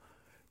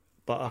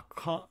I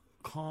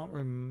can't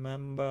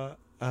remember.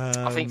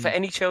 I think for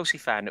any Chelsea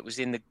fan that was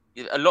a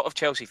lot of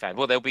Chelsea fans,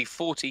 well, there'll be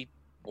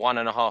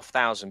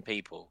 41,500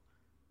 people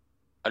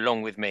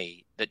along with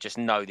me that just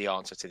know the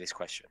answer to this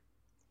question.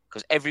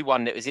 Because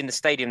everyone that was in the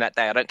stadium that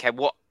day, I don't care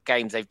what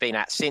games they've been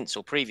at since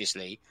or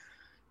previously,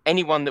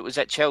 anyone that was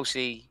at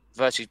Chelsea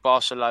versus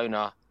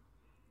Barcelona,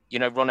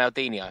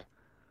 Ronaldinho.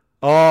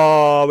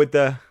 Oh, with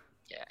the...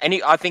 Yeah,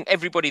 I think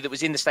everybody that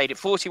was in the stadium,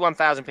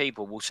 41,000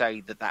 people will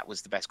say that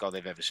was the best goal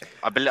they've ever seen.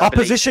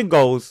 Opposition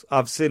goals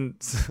I've seen...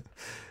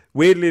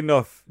 Weirdly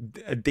enough,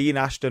 a Dean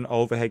Ashton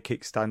overhead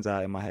kick stands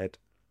out in my head.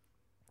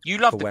 You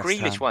love the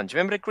Grealish one. Do you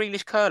remember the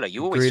Grealish curler?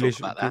 You always talk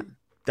about that.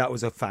 That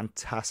was a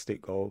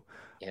fantastic goal.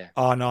 Yeah.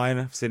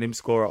 R9. I've seen him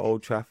score at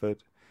Old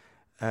Trafford.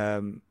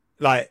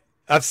 Like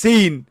I've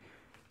seen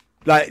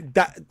like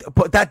that,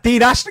 but that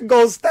Dean Ashton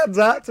goal stands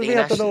out to me.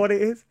 I don't know what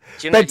it is.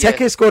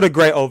 Benteke scored a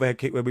great overhead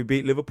kick when we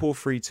beat Liverpool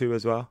 3-2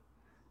 as well.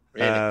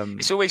 Really?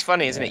 It's always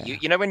funny, isn't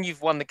it? You know when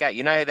you've won the game,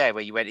 you know there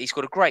where you went, he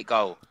scored a great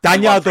goal.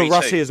 Daniel De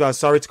Rossi as well.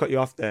 Sorry to cut you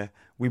off there.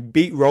 We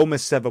beat Roma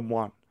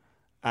 7-1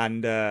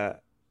 and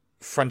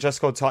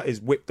Francesco Totti's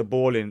whipped the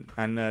ball in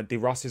and De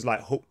Rossi's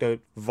like hooked a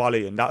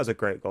volley and that was a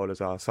great goal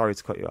as well. Sorry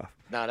to cut you off.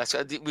 No, that's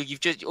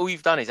all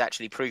you've done is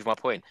actually prove my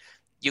point.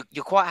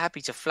 You're quite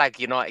happy to flag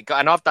United,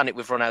 and I've done it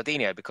with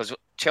Ronaldinho because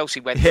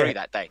Chelsea went through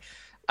that day.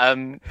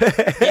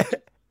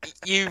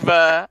 You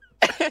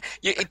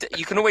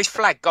can always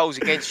flag goals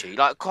against you.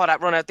 Like, God,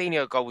 that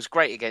Ronaldinho goal was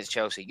great against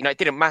Chelsea. You know, it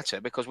didn't matter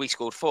because we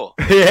scored 4.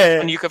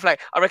 Yeah. And you can flag.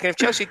 I reckon if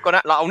Chelsea had gone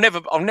out, like,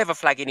 I'll never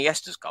flag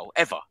Iniesta's goal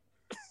ever.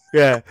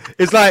 Yeah,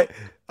 it's like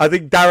I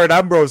think Darren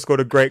Ambrose scored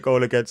a great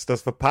goal against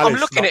us for Palace. I'm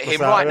looking at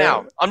him right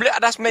now.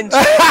 That's mental.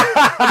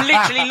 I'm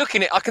literally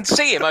looking at. I can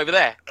see him over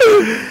there.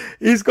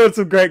 He scored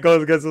some great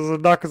goals against us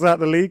and knock us out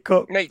the League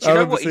Cup. Mate, do you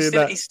know what?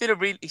 He's still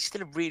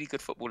a really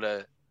good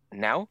footballer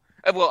now.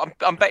 Well,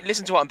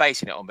 listen to what I'm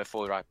basing it on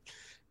before I.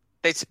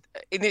 There's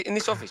in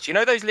this office. You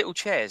know those little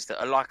chairs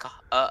that are like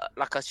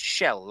a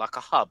shell, like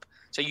a hub.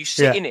 So you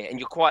sit in it and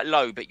you're quite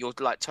low, but you're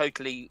like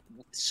totally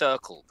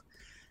circled.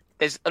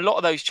 There's a lot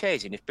of those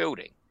chairs in this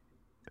building,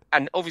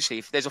 and obviously,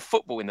 if there's a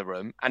football in the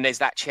room and there's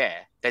that chair,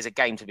 there's a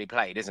game to be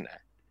played, isn't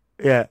there?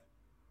 Yeah.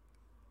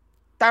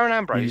 Darren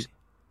Ambrose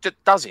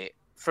does it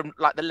from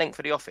like the length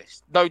of the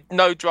office.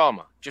 No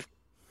drama. Just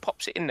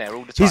pops it in there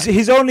all the time.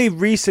 He's only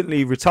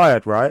recently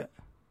retired, right?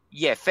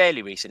 Yeah,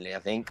 fairly recently, I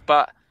think.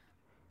 But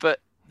the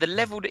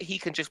level that he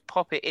can just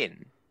pop it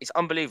in is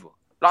unbelievable.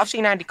 Like I've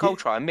seen Andy Cole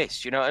try and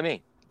miss. You know what I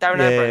mean?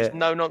 Darren Ambrose,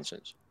 no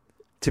nonsense.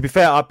 To be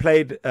fair, I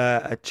played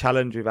a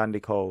challenge with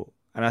Andy Cole,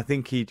 and I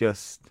think he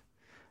just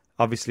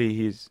obviously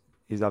he's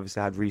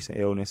obviously had recent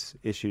illness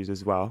issues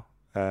as well,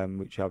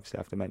 which you obviously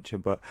have to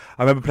mention. But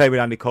I remember playing with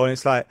Andy Cole, and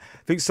it's like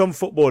I think some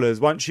footballers,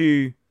 once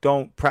you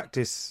don't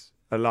practice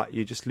a lot,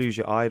 you just lose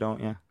your eye,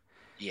 don't you?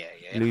 Yeah.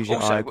 Lose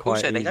your eye quite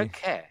also, they easy. don't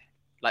care.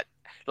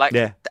 Like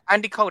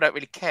Andy Cole don't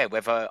really care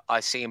whether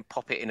I see him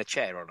pop it in a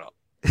chair or not.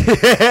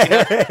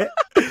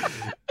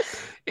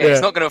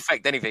 It's not going to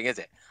affect anything, is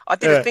it? I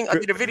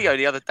did a video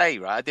the other day,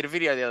 right?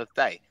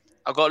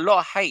 I got a lot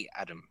of hate,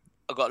 Adam.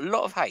 I got a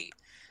lot of hate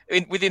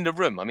within the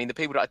room. I mean, the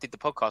people that I did the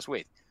podcast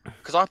with,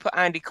 because I put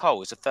Andy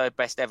Cole as the 3rd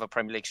best ever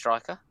Premier League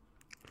striker.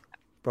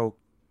 Bro,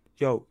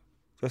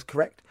 that's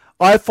correct.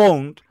 I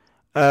phoned.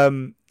 I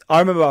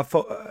remember.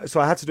 So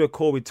I had to do a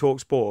call with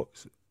Talk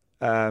Sports,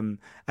 and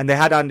they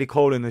had Andy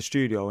Cole in the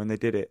studio, and they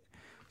did it.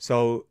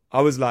 So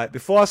I was like,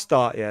 before I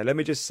start, let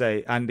me just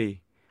say,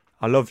 Andy,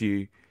 I love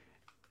you.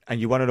 And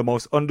you're one of the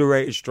most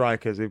underrated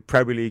strikers in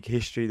Premier League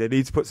history. They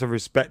need to put some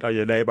respect on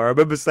your name. I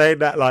remember saying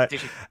that, like,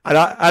 and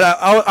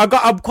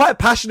I'm quite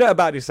passionate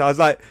about this. I was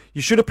like,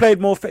 you should have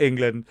played more for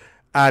England,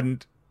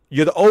 and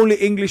you're the only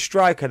English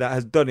striker that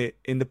has done it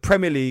in the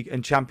Premier League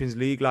and Champions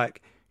League.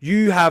 Like,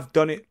 you have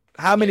done it.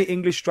 How many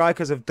English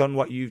strikers have done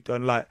what you've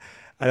done? Like,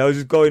 and I was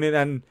just going in,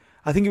 and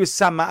I think it was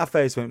Sam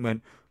Matterface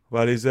went,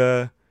 well, he's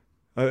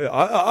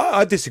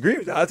I disagree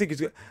with that. I think it's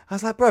good. I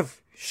was like, bruv,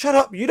 shut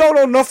up. You don't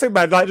know nothing,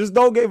 man. Like, just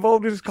don't get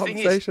involved in this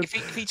conversation.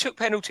 If he took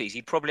penalties,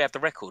 he'd probably have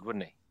the record,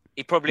 wouldn't he?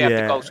 He'd probably have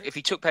the goals. If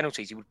he took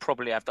penalties, he would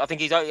probably have. I think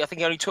he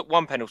only took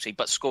 1 penalty,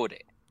 but scored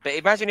it. But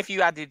imagine if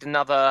you added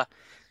another.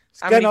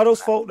 It's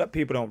Gennardo's fault that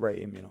people don't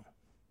rate him, you know.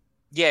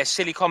 Yeah,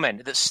 silly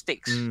comment that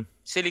sticks.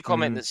 Silly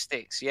comment that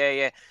sticks.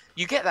 Yeah.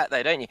 You get that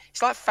though, don't you?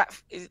 It's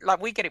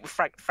like we get it with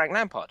Frank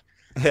Lampard.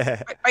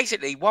 Yeah.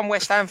 Basically, one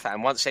West Ham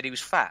fan once said he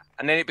was fat,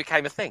 and then it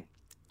became a thing.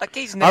 Like,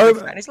 he's never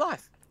been fat in his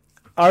life.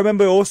 I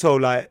remember also,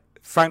 like,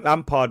 Frank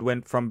Lampard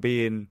went from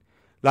being,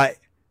 like,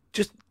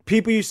 just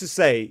people used to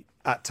say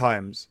at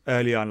times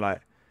early on,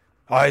 like,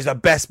 oh, he's the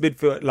best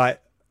midfielder,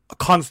 like,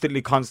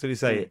 constantly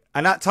say it.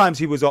 And at times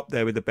he was up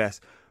there with the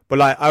best. But,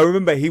 like, I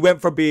remember he went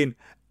from being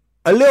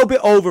a little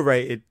bit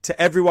overrated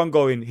to everyone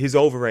going, he's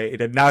overrated.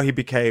 And now he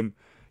became,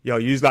 you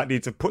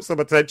need to put some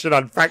attention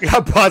on Frank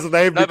Lampard's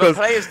name because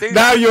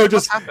now you're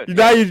just,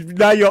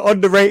 now you're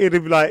underrated.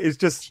 And, like, it's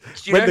just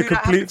when the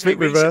complete fit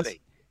reverse.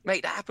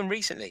 Mate, that happened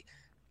recently.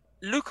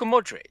 Luka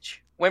Modric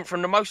went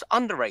from the most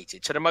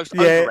underrated to the most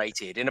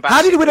overrated in about.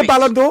 How did he win a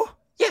Ballon d'Or?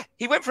 Yeah,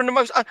 he went from the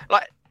most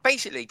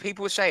basically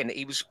people were saying that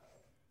he was.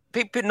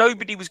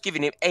 Nobody was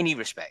giving him any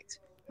respect,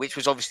 which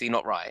was obviously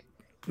not right.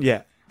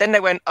 Yeah. Then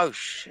they went, oh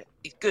shit,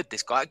 he's good.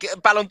 This guy, get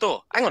a Ballon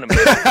d'Or. Hang on a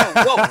minute.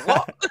 Whoa,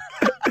 what?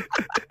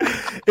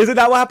 Isn't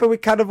that what happened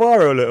with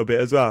Cannavaro a little bit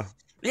as well?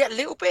 Yeah, a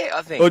little bit,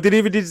 I think. Or did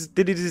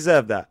he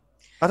deserve that?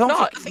 I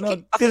don't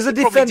think. Does a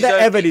defender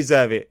ever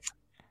deserve it?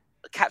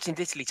 Captained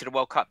Italy to the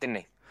World Cup, didn't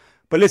he?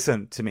 But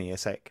listen to me a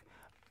sec.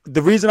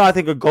 The reason I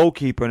think a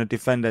goalkeeper and a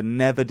defender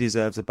never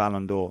deserves a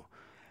Ballon d'Or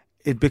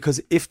is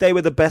because if they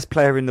were the best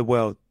player in the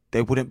world,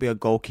 they wouldn't be a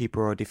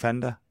goalkeeper or a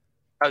defender.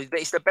 Oh,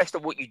 it's the best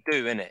at what you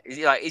do, isn't it?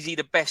 Is he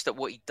the best at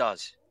what he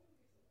does?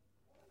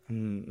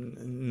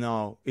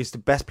 No, he's the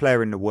best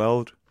player in the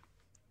world.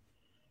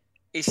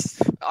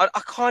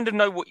 I kind of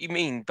know what you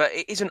mean, but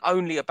it isn't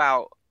only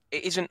about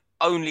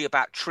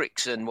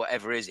tricks and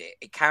whatever, is it?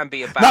 It can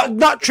be about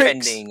not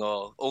tricks, defending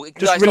or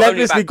just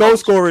relentlessly goal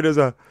scoring as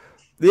a.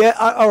 Yeah,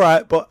 all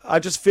right, but I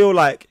just feel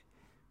like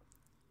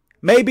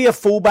maybe a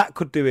fullback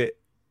could do it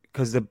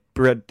because they're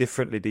bred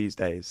differently these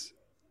days.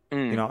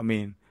 You know what I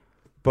mean?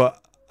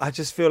 But I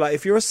just feel like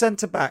if you're a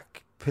centre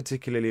back,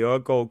 particularly, or a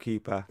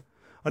goalkeeper,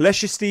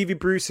 unless you're Stevie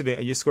Bruce in it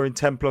and you're scoring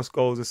 10 plus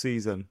goals a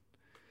season.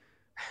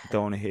 I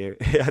don't want to hear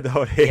it. I don't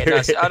want to hear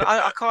it.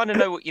 I kind of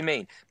know what you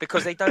mean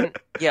because they don't.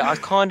 Yeah, I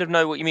kind of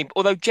know what you mean.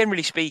 Although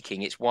generally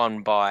speaking, it's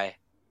won by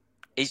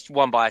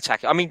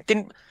attacking. I mean,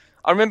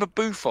 I remember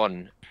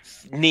Buffon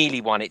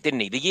nearly won it, didn't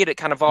he? The year that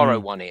Cannavaro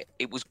won it,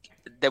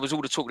 there was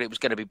all the talk that it was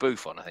going to be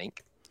Buffon, I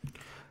think.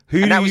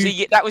 That was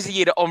the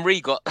year that Henry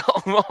got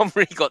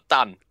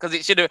done because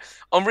it should have.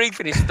 Henry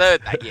finished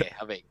third that year,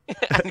 I think,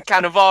 and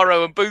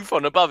Cannavaro and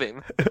Buffon above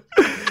him.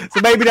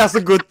 So maybe that's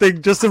a good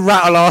thing, just to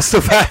rattle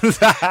Arsenal fans.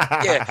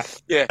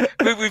 yeah.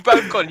 We've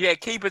both gone. Yeah,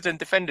 keepers and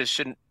defenders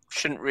shouldn't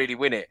really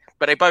win it,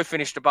 but they both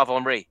finished above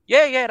Henry.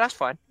 Yeah, that's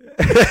fine.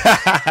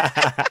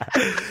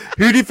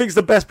 Who do you think's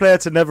the best player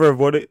to never have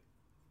won it?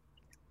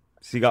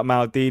 So you got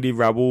Maldini,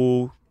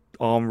 Raul,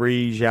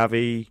 Henry,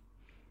 Xavi.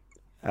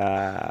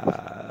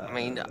 I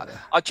mean, do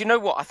you know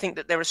what? I think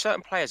that there are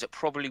certain players that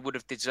probably would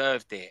have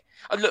deserved it.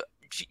 Look,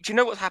 do you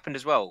know what's happened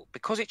as well?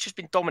 Because it's just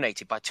been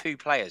dominated by two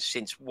players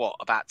since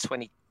about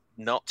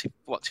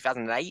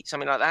 2008,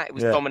 something like that. It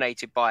was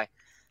dominated by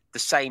the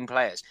same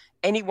players.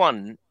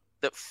 Anyone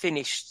that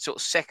finished sort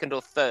of second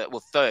or third,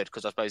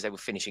 because I suppose they were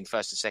finishing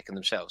first and second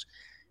themselves,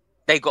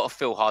 they got to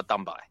feel hard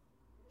done by.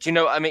 Do you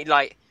know what I mean?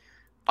 Like,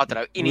 I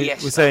don't know,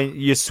 Iniesta. We're saying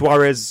your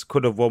Suarez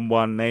could have won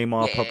one,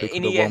 Neymar probably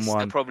could have won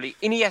one.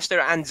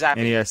 Iniesta and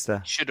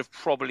Xavi should have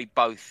probably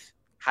both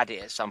had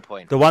it at some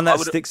point. The one that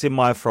sticks in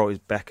my throat is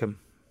Beckham.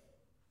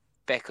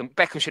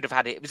 Beckham should have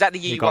had it. Was that the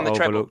year he won the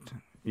treble?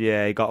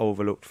 Yeah, he got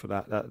overlooked for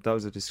that. That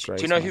was a disgrace.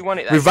 Do you know who won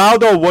it?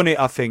 Rivaldo won it,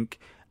 I think,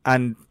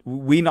 and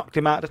we knocked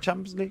him out of the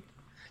Champions League.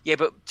 Yeah,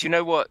 but do you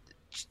know what?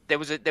 There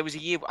was a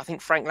year I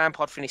think Frank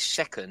Lampard finished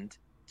second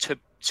to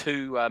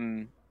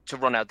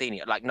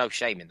Ronaldinho. Like, no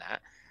shame in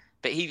that.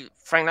 But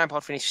Frank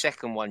Lampard finished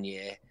second one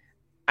year,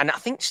 and I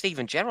think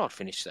Steven Gerrard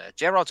finished third.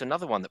 Gerrard's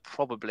another one that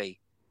probably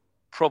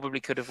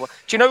could have won.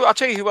 Do you know? I'll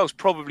tell you who else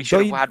probably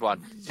should have had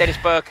one. Dennis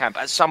Bergkamp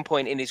at some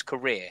point in his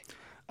career.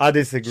 I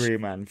disagree,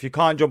 man. If you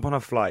can't jump on a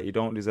flight, you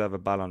don't deserve a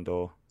Ballon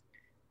d'Or.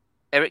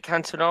 Eric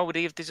Cantona, would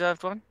he have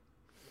deserved one?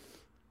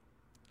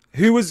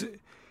 Who was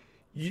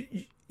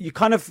you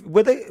kind of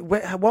when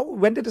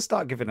did they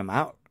start giving them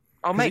out?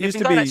 Oh mate,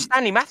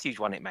 Stanley Matthews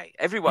won it, mate.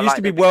 Everyone used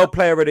to be World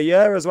Player of the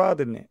Year as well,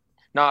 didn't it?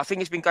 No, I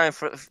think it's been going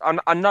for.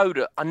 I know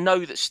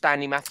that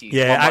Stanley Matthews.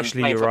 Yeah,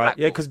 actually, you're right.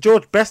 Yeah, because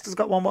George Best has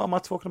got one. What am I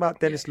talking about?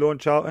 Dennis Law and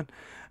Charlton.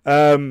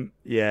 I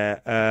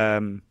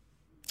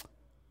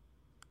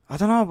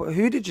don't know.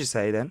 Who did you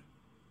say then?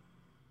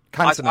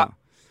 Cantona.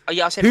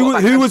 I said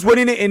who was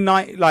winning it in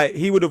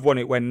he would have won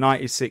it when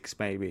 96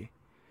 maybe.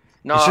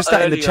 No, it's just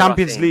that in the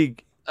Champions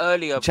League.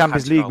 Earlier,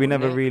 Champions League, we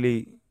never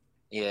really.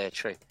 Yeah,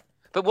 true.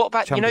 But what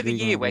about the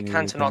year where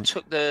Cantona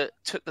took the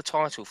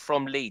title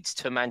from Leeds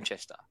to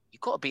Manchester? You've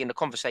got to be in the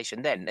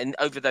conversation then, and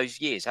over those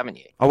years, haven't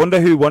you? I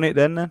wonder who won it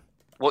then.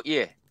 What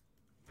year?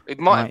 It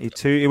might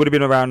 92. It would have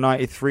been around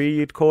 93.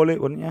 You'd call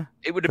it, wouldn't you?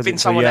 It would have been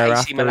someone at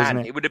AC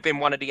Milan. It would have been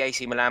one of the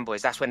AC Milan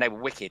boys. That's when they were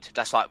wicked.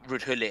 That's like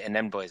Ruud Gullit and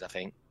them boys, I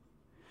think.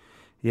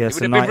 Yeah,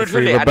 so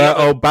 93.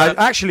 Roberto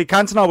actually,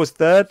 Cantona was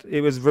third.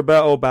 It was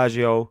Roberto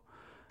Baggio,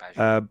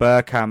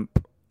 Bergkamp,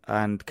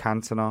 and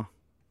Cantona.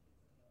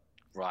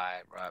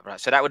 Right.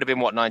 So that would have been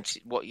what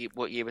 90? What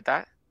year would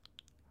that?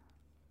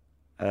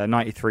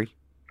 93.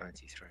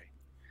 93.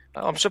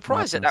 I'm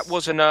surprised that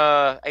wasn't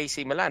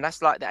AC Milan.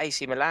 That's like the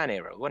AC Milan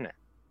era, wasn't it?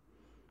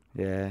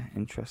 Yeah,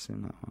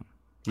 interesting that one.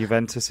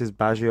 Juventus's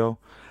Baggio.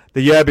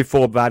 The year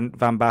before Van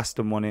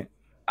Basten won it.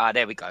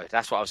 There we go.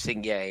 That's what I was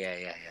thinking.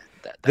 Yeah.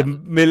 The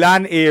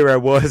Milan era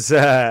was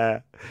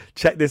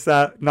check this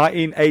out: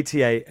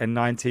 1988 and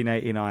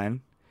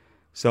 1989.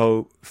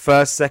 So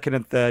first, second,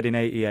 and third in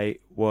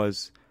 '88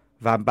 was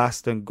Van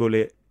Basten,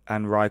 Gullit,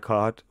 and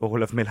Rijkaard,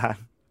 all of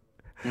Milan.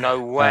 No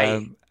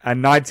way.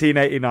 And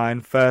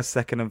 1989, first,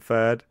 second, and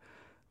third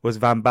was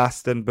Van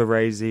Basten,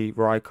 Baresi,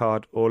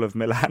 Rijkaard, all of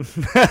Milan.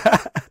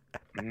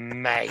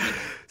 Mate.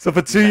 So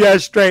for 2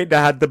 years straight, they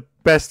had the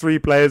best three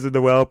players in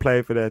the world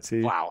play for their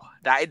team. Wow,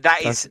 that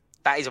is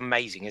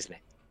amazing, isn't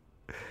it?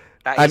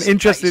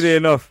 Interestingly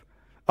enough,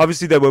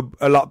 obviously they were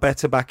a lot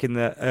better back in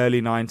the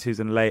early 90s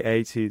and late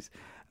 80s.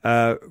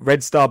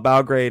 Red Star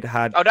Belgrade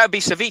had... Oh, that would be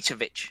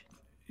Savicevic.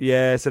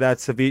 Yeah, so they had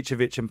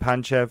Savicevic and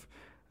Panchev.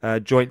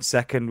 Joint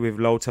second with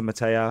Lothar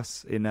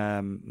Matthäus in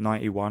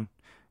 91.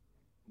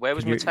 Where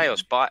was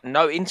Matthäus?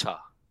 Inter.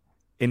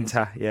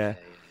 Inter, yeah.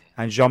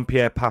 And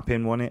Jean-Pierre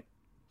Papin won it.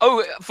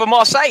 Oh, for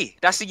Marseille.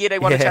 That's the year they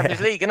won the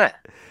Champions League, isn't it?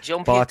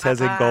 Jean-Pierre Barthez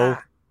in goal.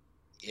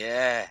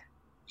 Yeah.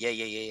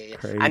 Crazy.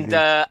 And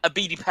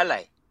Abidi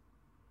Pele.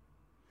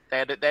 They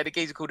had a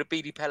geezer called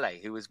Abidi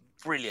Pele, who was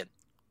brilliant.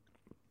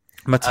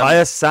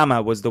 Matthias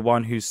Sammer was the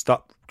one who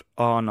stopped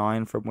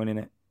R9 from winning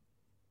it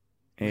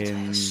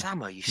in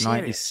Sam, are you serious?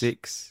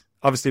 96.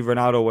 Obviously,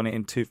 Ronaldo won it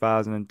in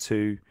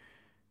 2002.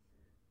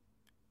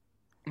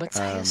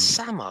 Matthias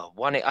Sammer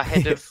won it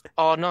ahead of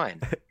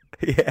R9.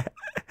 Yeah,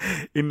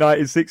 in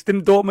 96.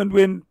 Didn't Dortmund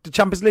win the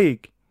Champions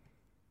League?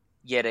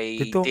 Yeah, they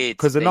did.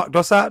 Because they knocked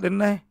us out, didn't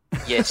they?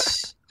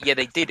 Yes. Yeah,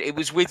 they did. It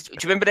was with... Do you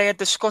remember they had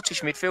the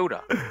Scottish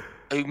midfielder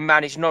who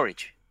managed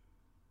Norwich?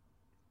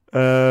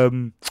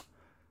 Lambert.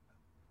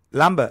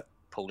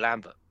 Paul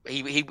Lambert.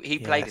 He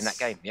played in that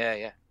game.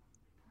 Yeah.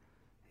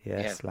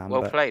 Yes,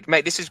 Lambert. Well played.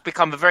 Mate, this has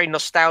become a very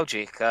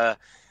nostalgic...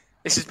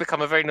 episode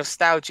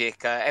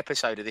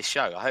of this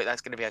show. I hope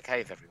that's going to be okay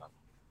with everyone.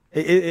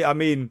 I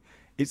mean...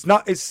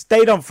 It's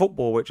stayed on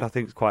football, which I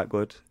think is quite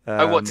good.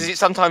 What does it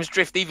sometimes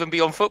drift even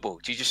beyond football?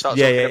 Do you just start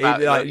talking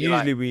about?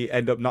 Usually we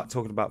end up not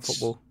talking about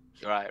football.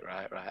 Right.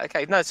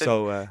 Okay, no.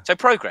 So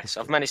progress.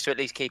 I've managed to at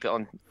least keep it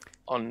on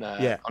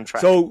track.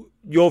 So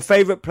your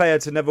favourite player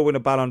to never win a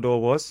Ballon d'Or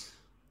was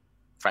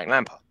Frank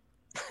Lampard,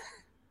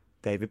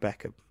 David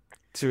Beckham,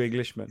 2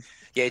 Englishmen.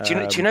 Yeah.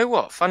 Do you know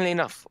what? Funnily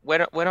enough,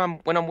 when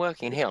I'm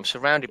working here, I'm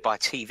surrounded by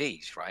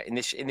TVs. Right in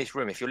this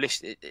room. If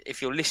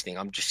you're listening,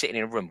 I'm just sitting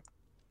in a room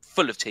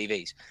full of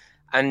TVs,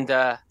 and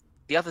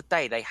the other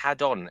day they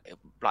had on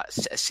like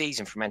a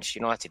season from Manchester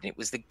United, and it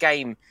was the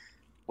game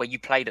where you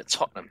played at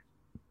Tottenham.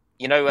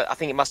 You know, I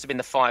think it must have been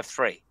the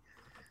 5-3.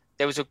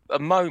 There was a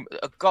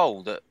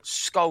goal that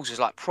Scholes was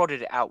like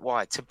prodded it out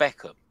wide to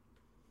Beckham,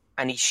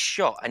 and he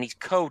shot and he's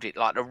curled it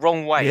like the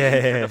wrong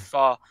way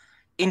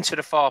into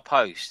the far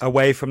post,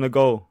 away from the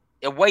goal.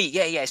 Away,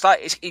 yeah. It's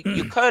like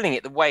you're curling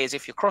it the way as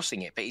if you're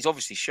crossing it, but he's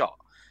obviously shot,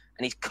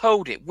 and he's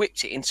curled it,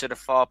 whipped it into the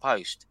far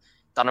post.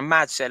 Done a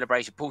mad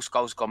celebration. Paul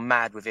Scholes gone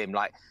mad with him,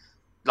 like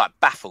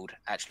baffled.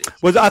 Actually,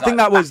 I think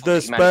that was the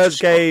Spurs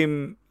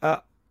game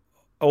at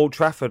Old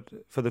Trafford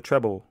for the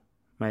treble,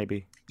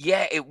 maybe.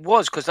 Yeah, it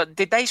was because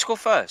did they score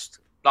first?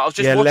 Like I was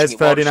just watching Les it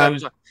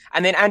Ferdinand,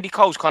 and then Andy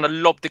Cole's kind of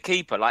lobbed the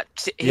keeper, like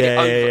hit it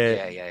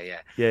over.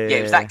 Yeah.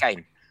 It was that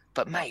game.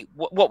 But mate,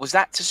 what was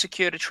that to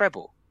secure the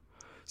treble?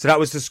 So that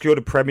was to secure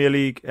the Premier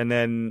League, and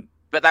then.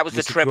 But that was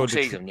the treble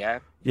season, yeah.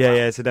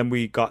 Yeah. So then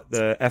we got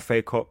the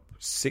FA Cup.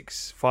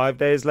 6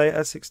 days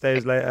later.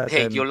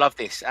 Hey, you'll love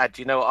this.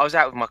 Do you know what? I was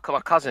out with my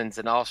cousin's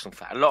an Arsenal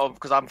fan.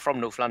 Because I'm from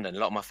North London, a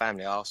lot of my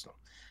family are Arsenal.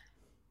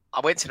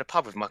 I went to the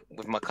pub with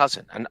my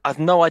cousin, and I've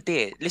no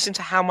idea. Listen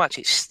to how much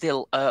it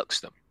still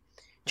irks them.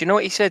 Do you know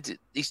what he said?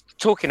 He's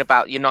talking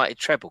about United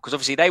treble, because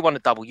obviously they won a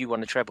double, you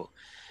won a treble.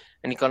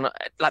 And he's gone,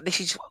 like, this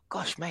is,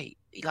 gosh, mate,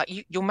 like,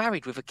 you're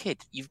married with a kid.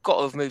 You've got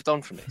to have moved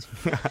on from this.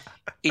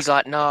 He's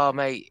like, no,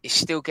 mate, it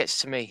still gets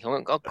to me. I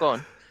went, oh, go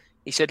on.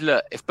 He said,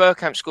 look, if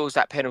Bergkamp scores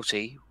that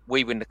penalty,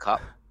 we win the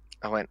cup.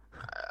 I went,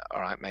 all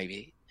right,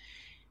 maybe.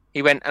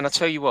 He went, and I'll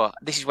tell you what,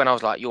 this is when I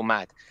was like, you're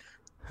mad.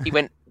 He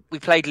went, we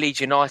played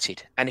Leeds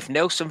United, and if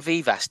Nelson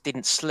Vivas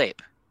didn't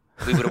slip,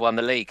 we would have won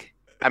the league.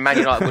 And Man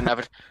United wouldn't have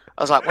it.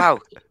 I was like, wow,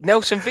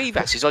 Nelson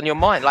Vivas is on your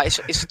mind. Like, it's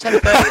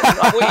 10:30.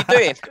 Like, what are you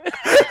doing?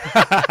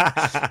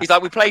 He's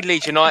like, we played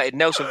Leeds United,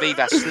 Nelson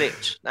Vivas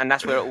slipped, and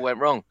that's where it all went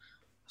wrong.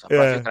 So I was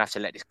like, you're going to have to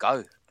let this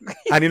go.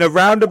 And in a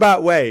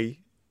roundabout way,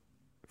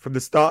 from the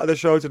start of the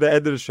show to the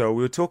end of the show,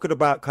 we were talking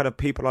about kind of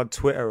people on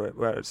Twitter at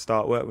the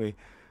start, weren't we?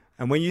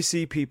 And when you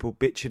see people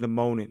bitching and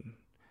moaning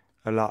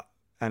a lot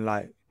and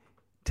like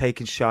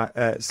taking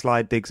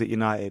slide digs at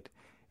United,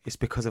 it's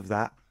because of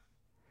that.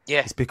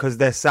 Yeah. It's because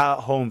they're sat at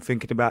home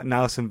thinking about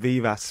Nelson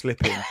Vivas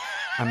slipping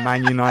and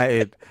Man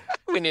United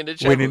winning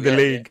the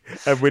league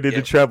and winning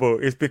the treble.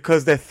 It's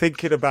because they're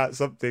thinking about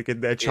something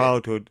in their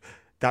childhood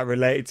that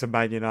related to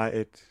Man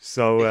United.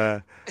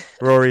 So,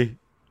 Rory,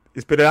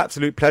 it's been an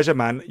absolute pleasure,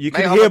 man. You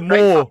can hear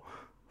more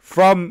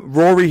from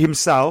Rory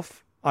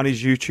himself on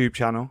his YouTube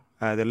channel.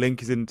 The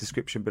link is in the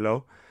description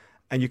below.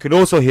 And you can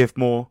also hear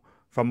more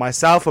from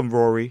myself and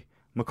Rory,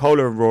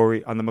 Makola and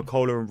Rory, on the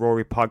Makola and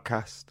Rory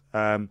podcast.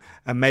 And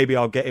maybe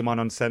I'll get him on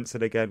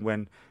Uncensored again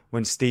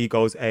when Steve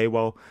goes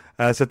AWOL.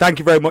 So thank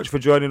you very much for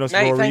joining us,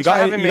 mate, Rory. You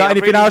got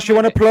anything else you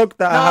want to plug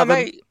that I haven't?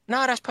 Mate,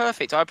 no, that's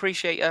perfect. I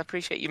appreciate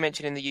you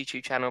mentioning the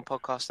YouTube channel and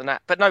podcast and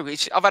that. But no,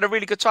 I've had a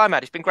really good time,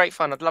 Ad. It's been great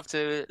fun. I'd love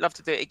to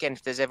do it again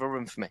if there's ever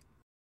room for me.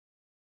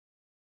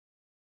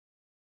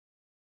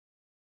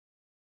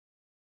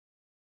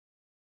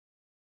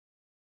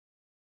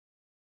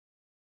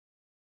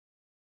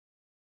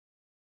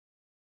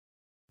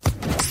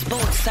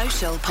 Sports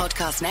Social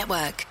Podcast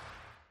Network.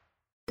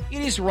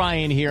 It is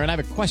Ryan here, and I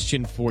have a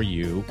question for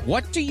you.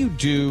 What do you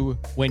do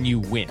when you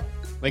win?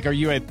 Like, are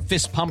you a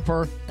fist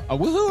pumper, a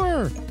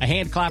woohooer, a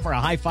hand clapper, a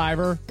high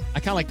fiver?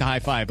 I kind of like the high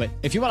five, but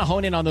if you want to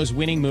hone in on those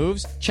winning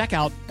moves, check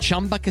out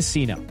Chumba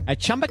Casino. At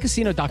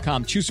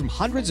ChumbaCasino.com, choose from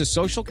hundreds of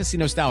social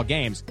casino-style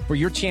games for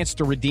your chance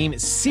to redeem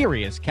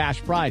serious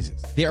cash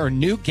prizes. There are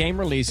new game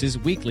releases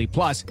weekly,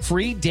 plus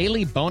free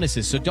daily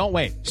bonuses, so don't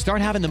wait.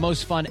 Start having the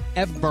most fun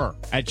ever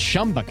at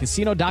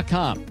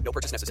ChumbaCasino.com. No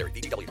purchase necessary.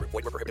 VGW. Void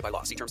where prohibited by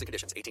law. See terms and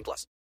conditions. 18+.